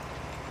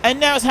 And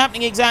now it's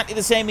happening exactly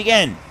the same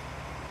again.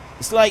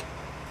 It's like,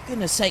 for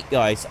goodness sake,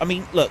 guys, I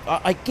mean, look,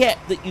 I get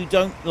that you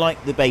don't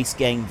like the base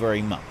game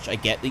very much. I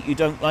get that you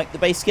don't like the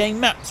base game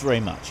maps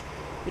very much.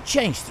 But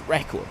change the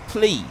record,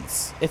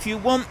 please. If you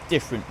want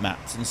different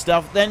maps and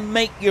stuff, then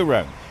make your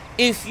own.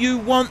 If you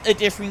want a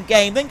different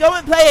game, then go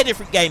and play a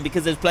different game,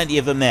 because there's plenty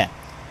of them there.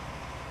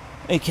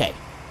 Okay.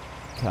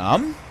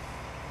 Come.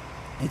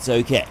 It's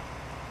okay.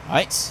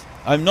 Right?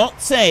 I'm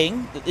not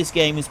saying that this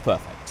game is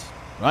perfect.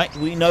 Right?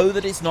 We know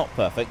that it's not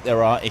perfect.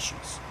 There are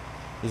issues.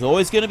 There's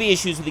always going to be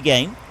issues with the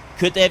game.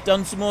 Could they have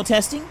done some more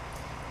testing?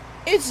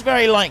 It's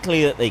very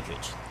likely that they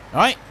could.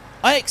 Right?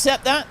 I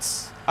accept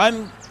that.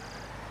 I'm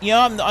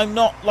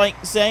not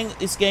like saying that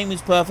this game is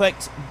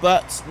perfect,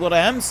 but what I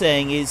am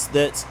saying is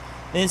that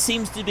there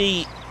seems to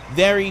be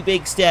very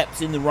big steps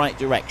in the right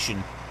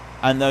direction,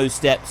 and those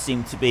steps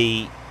seem to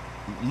be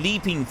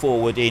leaping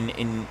forward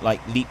in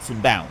like leaps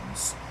and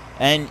bounds.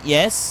 And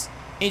yes,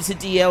 it's a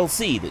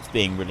DLC that's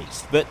being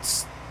released,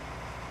 but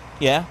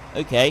yeah,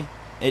 okay,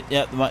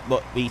 it might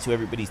not be to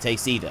everybody's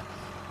taste either.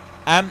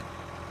 I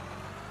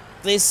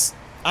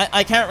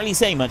can't really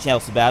say much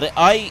else about it.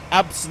 I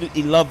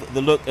absolutely love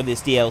the look of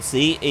this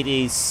DLC. It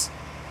is,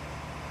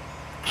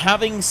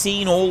 having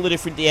seen all the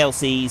different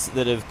DLCs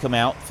that have come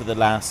out for the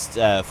last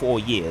 4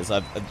 years,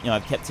 I've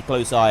kept a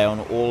close eye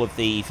on all of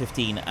the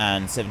 15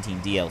 and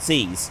 17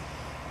 DLCs.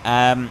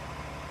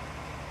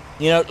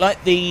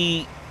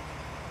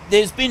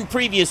 There's been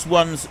previous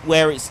ones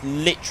where it's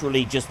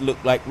literally just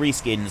looked like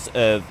reskins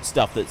of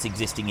stuff that's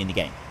existing in the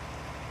game.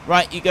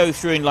 Right, you go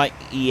through and like,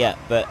 yeah,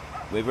 but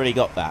we've already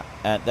got that.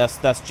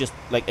 That's just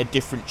like a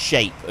different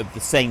shape of the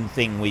same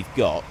thing we've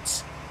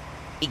got.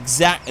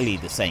 Exactly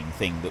the same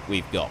thing that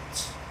we've got.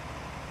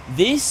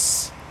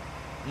 This,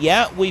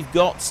 yeah, we've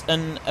got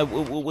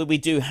we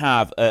do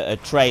have a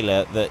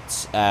trailer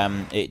that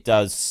it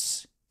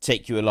does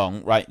take you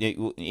along, right,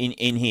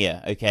 in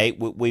here, okay?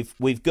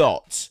 We've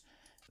got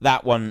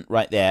that one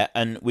right there,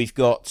 and we've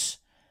got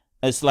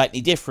a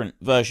slightly different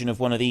version of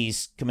one of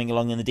these coming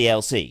along in the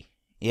DLC.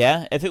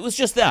 Yeah, if it was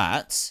just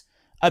that,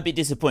 I'd be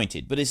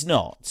disappointed, but it's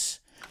not.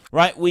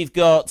 Right, we've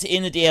got,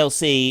 in the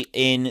DLC,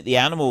 in the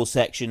animal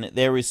section,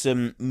 there is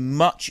some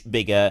much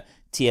bigger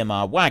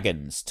TMR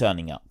wagons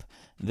turning up.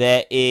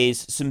 There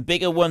is some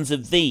bigger ones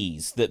of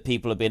these that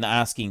people have been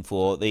asking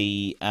for.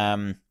 The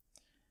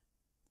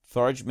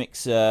forage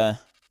mixer,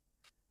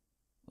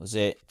 was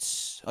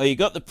it? Oh, you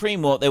got the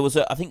Premort. There was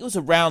I think it was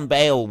a round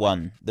bale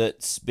one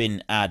that's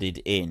been added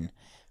in.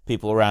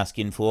 People were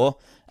asking for.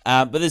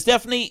 But there's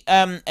definitely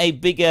a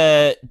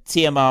bigger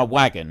TMR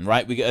wagon,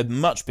 right? We got a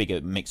much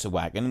bigger mixer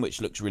wagon, which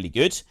looks really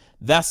good.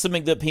 That's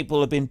something that people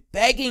have been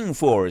begging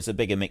for, is a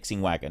bigger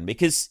mixing wagon,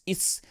 because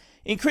it's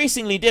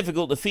increasingly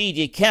difficult to feed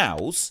your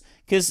cows,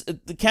 because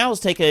the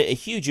cows take a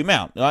huge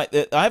amount.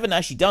 Right? I haven't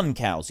actually done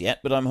cows yet,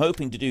 but I'm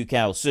hoping to do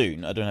cows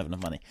soon. I don't have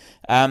enough money.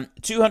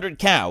 200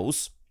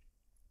 cows,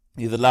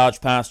 with a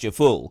large pasture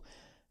full,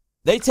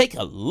 they take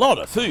a lot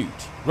of food,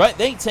 right?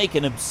 They take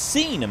an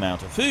obscene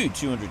amount of food,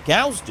 200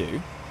 cows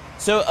do.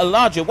 So a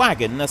larger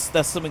wagon, that's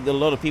something that a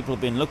lot of people have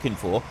been looking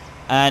for.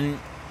 And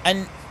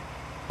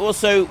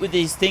also with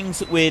these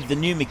things, with the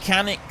new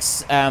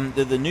mechanics,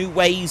 the new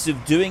ways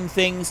of doing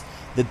things,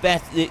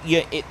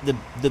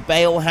 the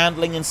bale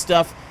handling and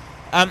stuff.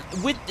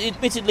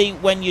 Admittedly,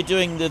 when you're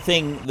doing the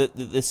thing,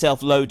 the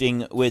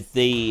self-loading with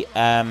the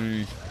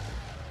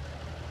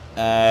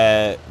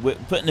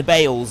putting the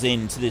bales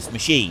into this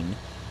machine,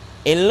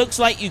 it looks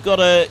like you've got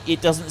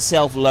it doesn't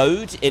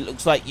self-load. It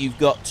looks like you've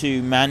got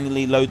to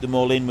manually load them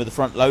all in with a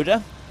front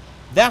loader.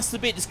 That's the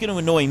bit that's going to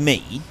annoy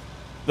me.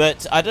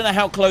 But I don't know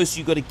how close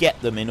you've got to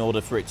get them in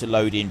order for it to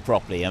load in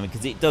properly. I mean,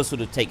 because it does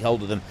sort of take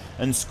hold of them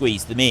and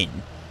squeeze them in.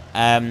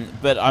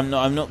 But I'm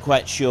not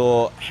quite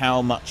sure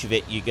how much of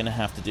it you're going to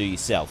have to do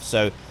yourself.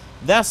 So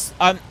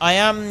I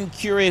am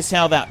curious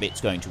how that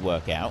bit's going to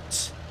work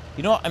out.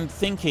 You know what? I'm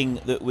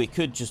thinking that we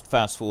could just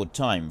fast forward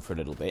time for a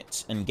little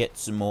bit and get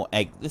some more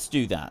egg. Let's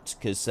do that,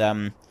 because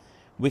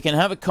we can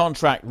have a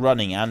contract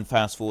running and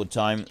fast forward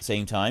time at the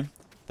same time.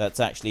 That's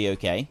actually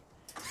okay.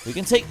 We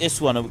can take this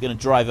one and we're going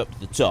to drive up to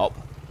the top.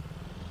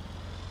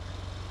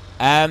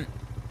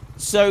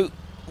 So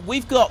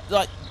we've got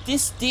like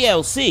this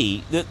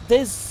DLC that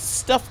there's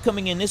stuff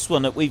coming in this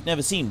one that we've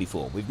never seen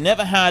before. We've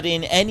never had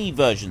in any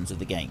versions of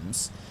the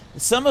games.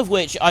 Some of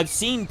which I've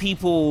seen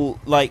people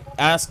like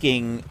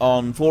asking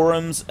on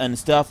forums and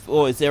stuff,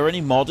 oh, is there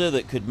any modder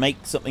that could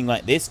make something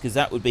like this? Because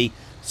that would be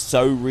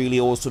so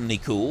really awesomely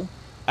cool.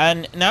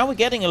 And now we're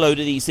getting a load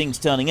of these things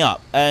turning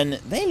up, and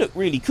they look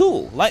really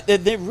cool. Like,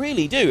 they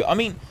really do. I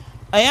mean,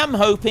 I am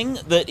hoping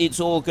that it's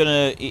all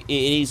gonna, it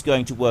is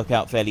going to work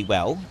out fairly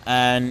well,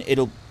 and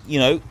it'll, you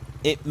know,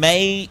 it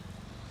may,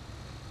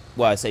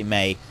 well, I say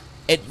may,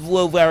 it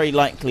will very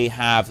likely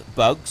have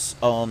bugs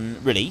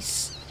on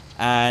release.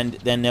 And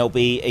then there'll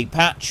be a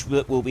patch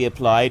that will be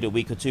applied a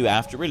week or two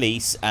after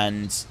release,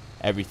 and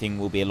everything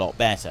will be a lot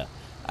better.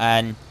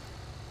 And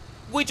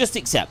we just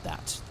accept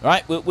that,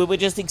 right? We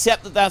just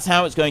accept that that's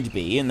how it's going to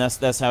be, and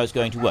that's how it's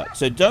going to work.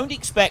 So don't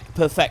expect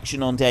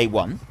perfection on day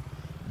 1,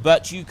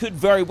 but you could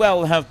very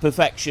well have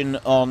perfection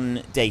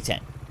on day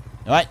 10.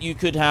 All right? You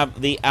could have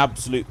the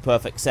absolute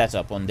perfect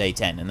setup on day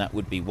 10, and that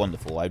would be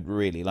wonderful. I'd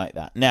really like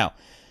that. Now,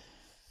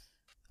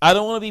 I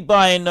don't want to be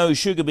buying no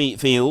sugar beet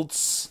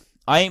fields.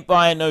 I ain't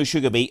buying no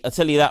sugar beet. I'll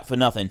tell you that for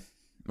nothing.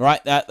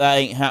 Right? That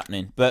ain't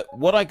happening. But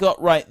what I got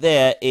right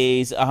there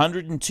is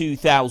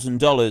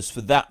 $102,000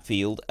 for that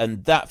field.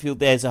 And that field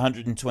there is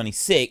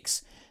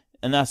 $126,000.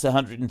 And that's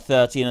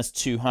 $130,000 and that's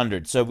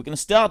 $200,000. So we're going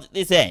to start at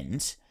this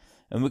end.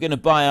 And we're going to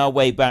buy our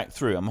way back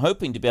through. I'm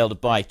hoping to be able to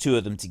buy 2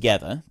 of them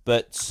together.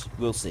 But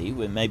we'll see.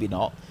 Well, maybe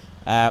not.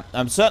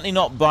 I'm certainly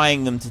not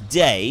buying them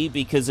today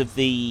because of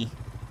the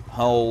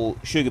whole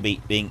sugar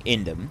beet being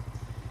in them.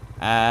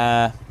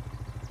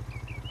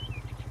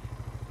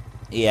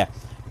 Yeah,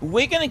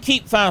 we're going to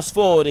keep fast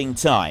forwarding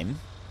time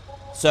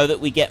so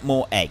that we get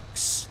more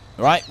eggs,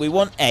 right? We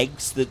want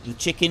eggs that the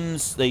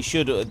chickens, they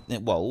should,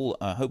 well,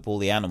 I hope all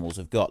the animals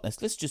have got.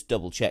 Let's just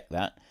double check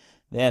that.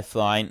 They're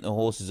fine, the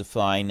horses are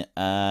fine,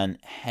 and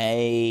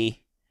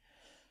hay,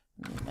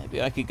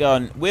 maybe I could go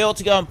and, we ought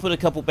to go and put a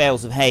couple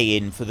bales of hay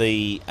in for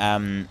the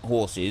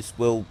horses.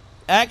 We'll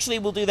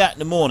do that in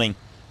the morning.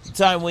 The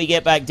time we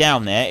get back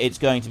down there, it's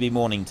going to be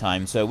morning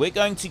time. So we're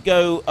going to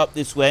go up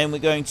this way, and we're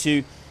going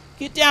to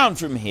get down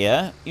from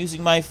here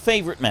using my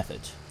favourite method.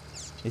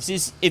 This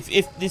is,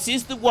 if this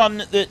is the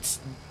one that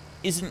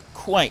isn't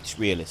quite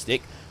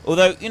realistic,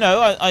 although, you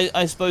know,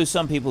 I suppose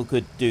some people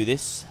could do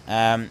this.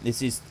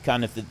 This is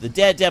kind of the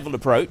daredevil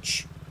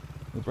approach.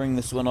 We'll bring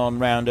this one on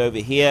round over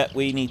here.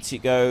 We need to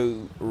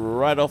go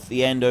right off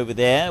the end over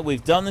there.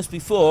 We've done this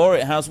before.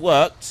 It has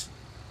worked.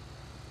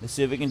 Let's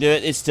see if we can do it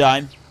this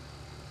time.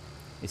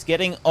 It's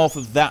getting off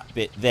of that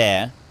bit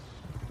there.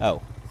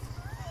 Oh.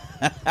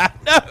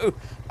 No!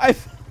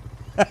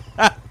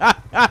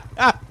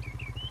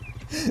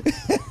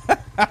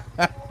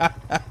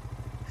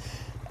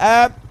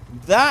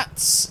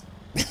 That's...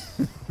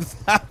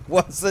 that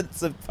wasn't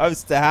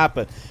supposed to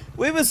happen.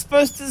 We were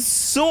supposed to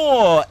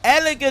soar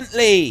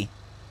elegantly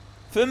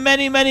for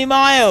many, many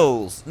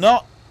miles.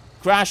 Not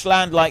crash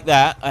land like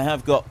that. I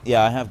have got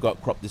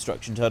crop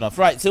destruction turned off.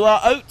 Right, so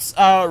our oats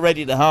are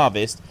ready to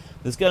harvest.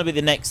 There's going to be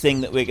the next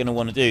thing that we're going to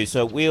want to do.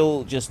 So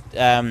we'll just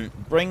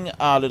bring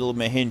our little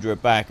Mahindra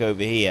back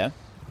over here.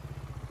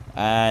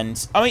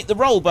 And, I mean, the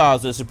roll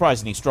bars are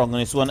surprisingly strong on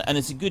this one. And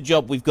it's a good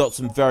job we've got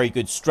some very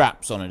good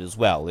straps on it as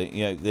well.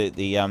 You know,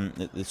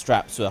 the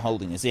straps for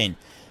holding us in.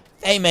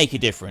 They make a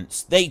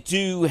difference. They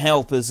do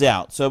help us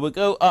out. So we'll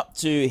go up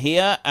to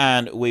here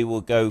and we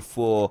will go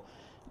for...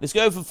 Let's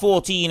go for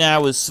 14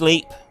 hours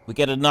sleep. We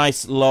get a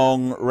nice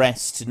long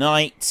rest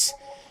tonight.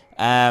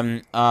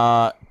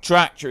 Our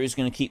tractor is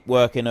going to keep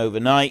working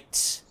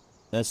overnight.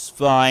 That's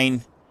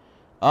fine.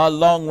 Our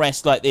long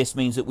rest like this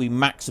means that we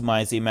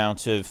maximize the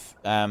amount of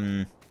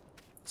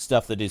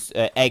stuff that is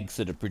eggs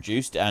that are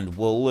produced and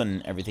wool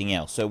and everything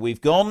else. So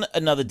we've gone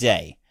another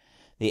day.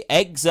 The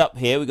eggs up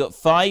here, we've got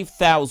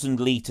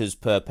 5,000 litres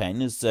per pen.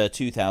 There's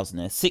 2,000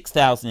 there.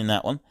 6,000 in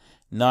that one.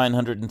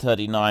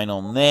 939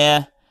 on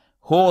there.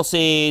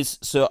 Horses,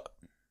 so...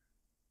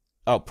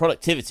 Oh,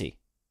 productivity.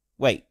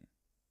 Wait.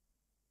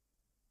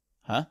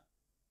 Huh?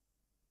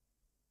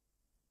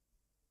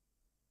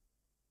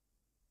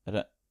 I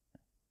don't...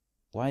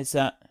 Why is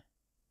that?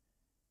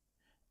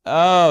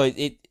 Oh,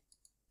 it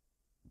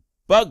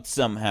bugged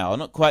somehow. I'm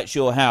not quite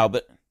sure how,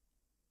 but...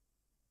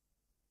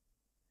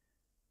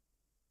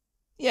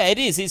 Yeah, it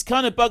is. It's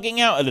kind of bugging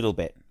out a little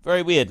bit.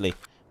 Very weirdly.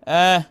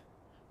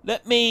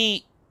 Let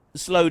me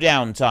slow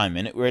down time a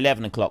minute. We're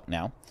 11 o'clock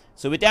now.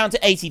 So we're down to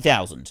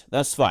 80,000.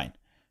 That's fine.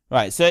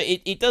 Right, so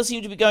it does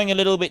seem to be going a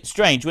little bit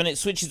strange. When it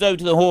switches over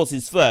to the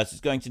horses first,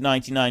 it's going to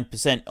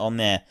 99% on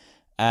there.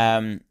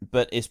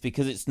 but it's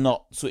because it's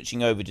not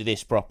switching over to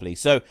this properly.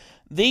 So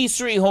these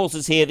 3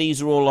 horses here,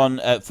 these are all on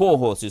 4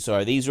 horses,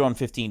 sorry, these are on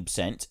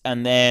 15%,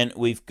 and then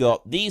we've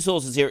got these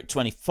horses here at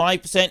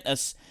 25%.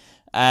 That's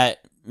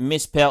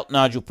Miss Pelt,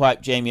 Nigel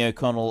Pipe, Jamie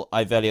O'Connell,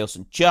 Ivelios,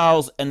 and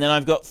Charles. And then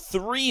I've got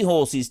 3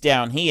 horses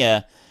down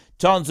here,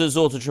 Tonza,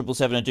 Zorta,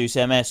 777, and Deuce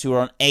MS, who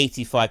are on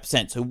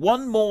 85%. So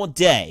one more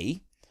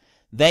day,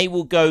 they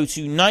will go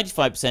to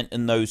 95%,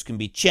 and those can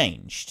be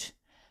changed.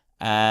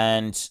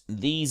 And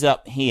these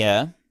up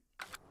here,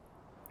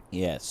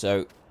 yeah,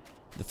 so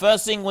the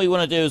first thing we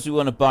want to do is we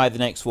want to buy the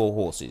next 4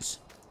 horses.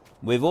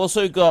 We've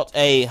also got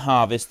a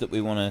harvest that we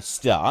want to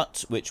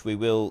start, which we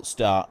will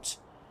start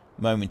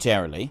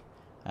momentarily.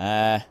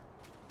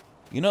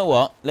 You know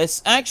what?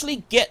 Let's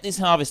actually get this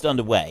harvest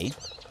underway.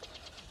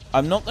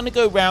 I'm not going to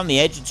go round the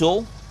edge at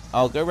all.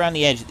 I'll go round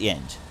the edge at the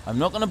end. I'm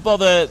not going to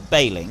bother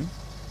baling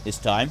this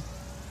time.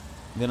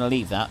 I'm going to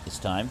leave that this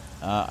time.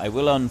 I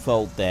will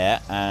unfold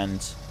there,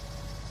 and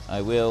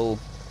I will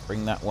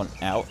bring that one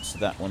out. So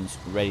that one's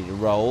ready to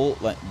roll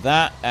like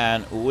that,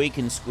 and we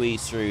can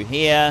squeeze through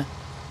here.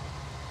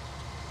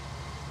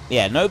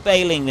 Yeah, no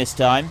baling this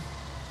time.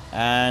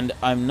 And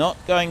I'm not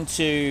going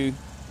to...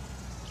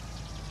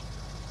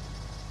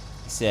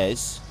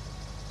 says,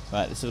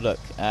 right, let's have a look.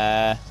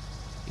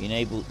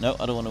 Enable, no,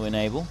 I don't want to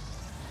enable.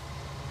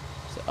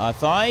 So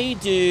if I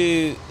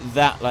do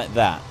that like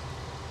that,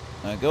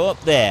 I go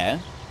up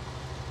there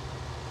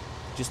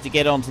just to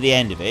get onto the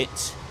end of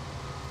it,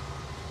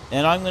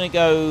 then I'm going to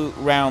go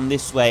round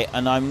this way,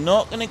 and I'm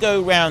not going to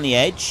go round the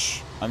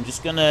edge. I'm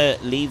just going to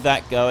leave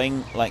that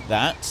going like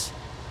that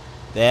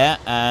there,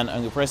 and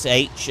I'm going to press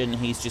H, and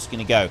he's just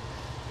going to go.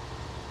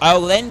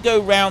 I'll then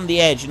go round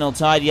the edge, and I'll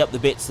tidy up the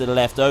bits that are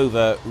left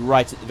over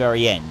right at the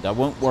very end. I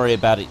won't worry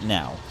about it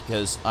now,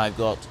 because I've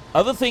got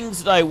other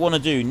things that I want to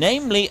do.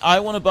 Namely, I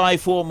want to buy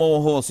 4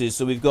 more horses,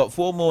 so we've got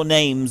 4 more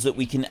names that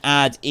we can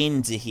add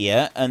into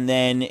here, and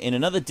then in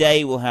another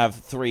day we'll have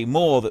 3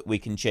 more that we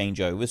can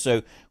change over.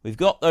 So we've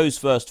got those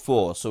first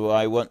 4, so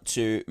I want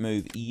to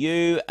move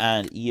you,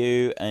 and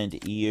you,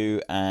 and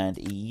you,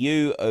 and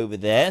you over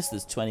there, so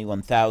there's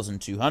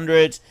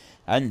 21,200.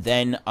 And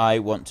then I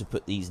want to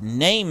put these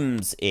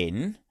names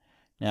in.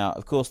 Now,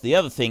 of course, the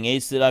other thing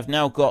is that I've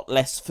now got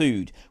less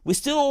food. We're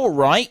still all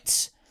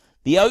right.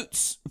 The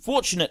oats,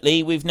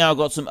 fortunately, we've now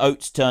got some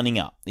oats turning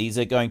up. These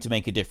are going to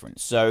make a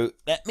difference. So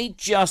let me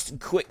just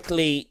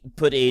quickly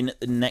put in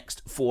the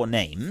next 4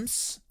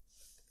 names.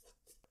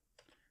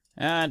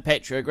 And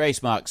Petro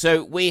Gracemark.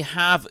 So we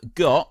have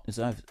got...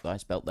 Have I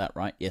spelt that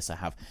right? Yes, I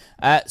have.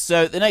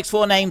 So the next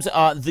 4 names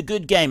are The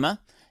Good Gamer,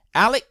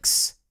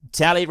 Alex,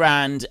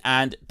 Talleyrand,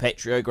 and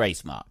Petro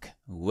Gracemark.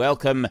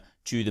 Welcome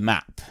to the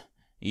map,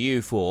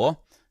 you 4.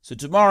 So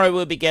tomorrow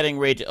we'll be getting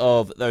rid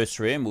of those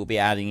 3, and we'll be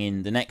adding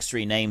in the next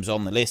 3 names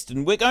on the list.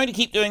 And we're going to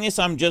keep doing this.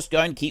 I'm just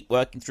going to keep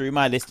working through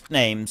my list of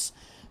names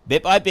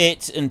bit by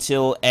bit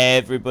until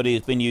everybody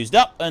has been used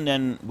up, and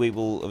then we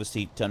will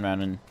obviously turn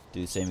around and do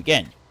the same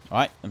again.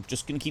 Alright, I'm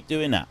just going to keep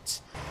doing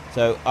that.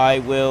 So I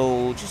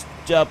will just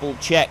double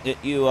check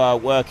that you are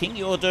working.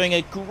 You're doing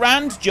a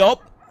grand job.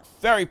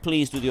 Very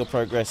pleased with your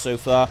progress so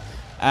far,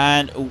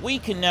 and we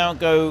can now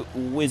go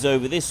whiz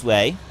over this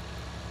way.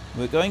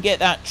 We're going to get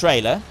that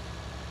trailer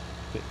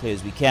quickly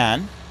as we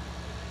can,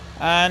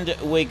 and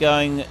we're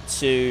going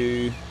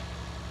to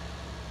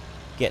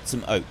get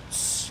some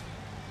oats.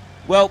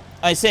 Well,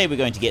 I say we're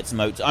going to get some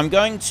oats. I'm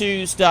going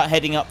to start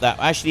heading up that.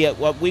 Actually,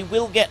 well, we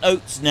will get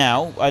oats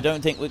now. I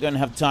don't think we're going to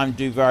have time to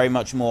do very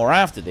much more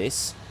after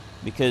this,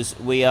 because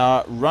we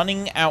are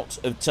running out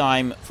of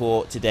time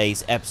for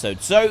today's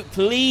episode. So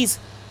please,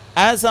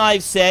 as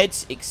I've said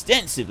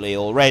extensively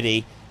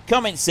already,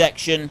 comment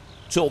section,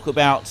 talk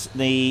about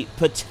the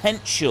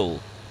potential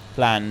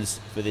plans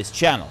for this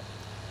channel.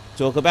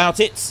 Talk about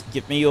it,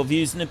 give me your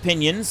views and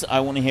opinions. I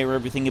want to hear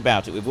everything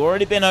about it. We've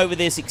already been over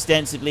this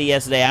extensively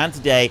yesterday and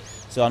today,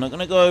 so I'm not going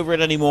to go over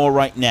it anymore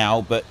right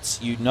now, but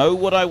you know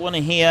what I want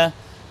to hear.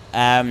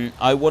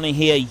 I want to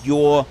hear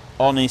your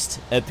honest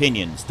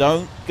opinions.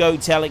 Don't go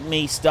telling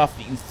me stuff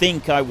that you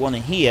think I want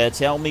to hear.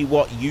 Tell me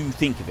what you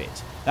think of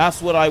it.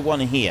 That's what I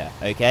want to hear,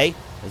 okay?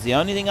 Because the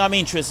only thing I'm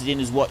interested in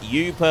is what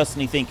you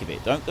personally think of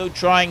it. Don't go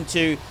trying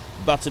to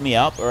butter me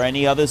up or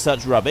any other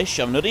such rubbish.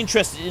 I'm not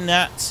interested in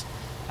that.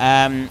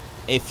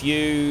 If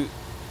you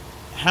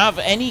have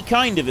any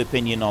kind of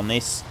opinion on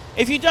this,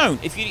 if you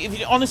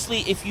honestly,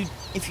 if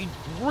you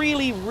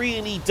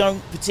really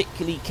don't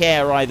particularly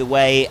care either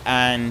way,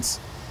 and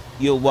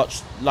you'll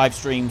watch live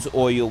streams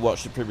or you'll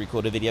watch the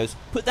pre-recorded videos,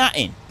 put that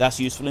in. That's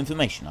useful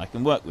information. I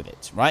can work with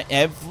it, right?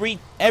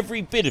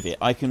 Every bit of it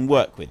I can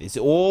work with. It's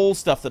all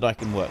stuff that I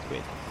can work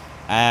with.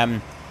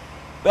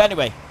 But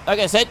anyway, like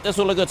I said, that's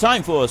all I've got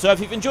time for. So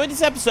if you've enjoyed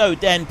this episode,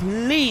 then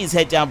please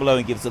head down below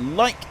and give us a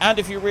like. And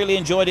if you really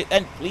enjoyed it,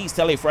 then please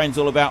tell your friends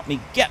all about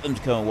me. Get them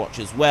to come and watch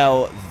as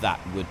well. That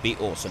would be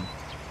awesome.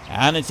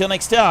 And until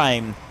next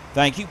time,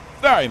 thank you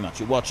very much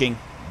for watching.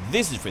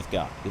 This is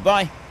Frithgar.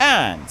 Goodbye,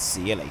 and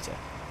see you later.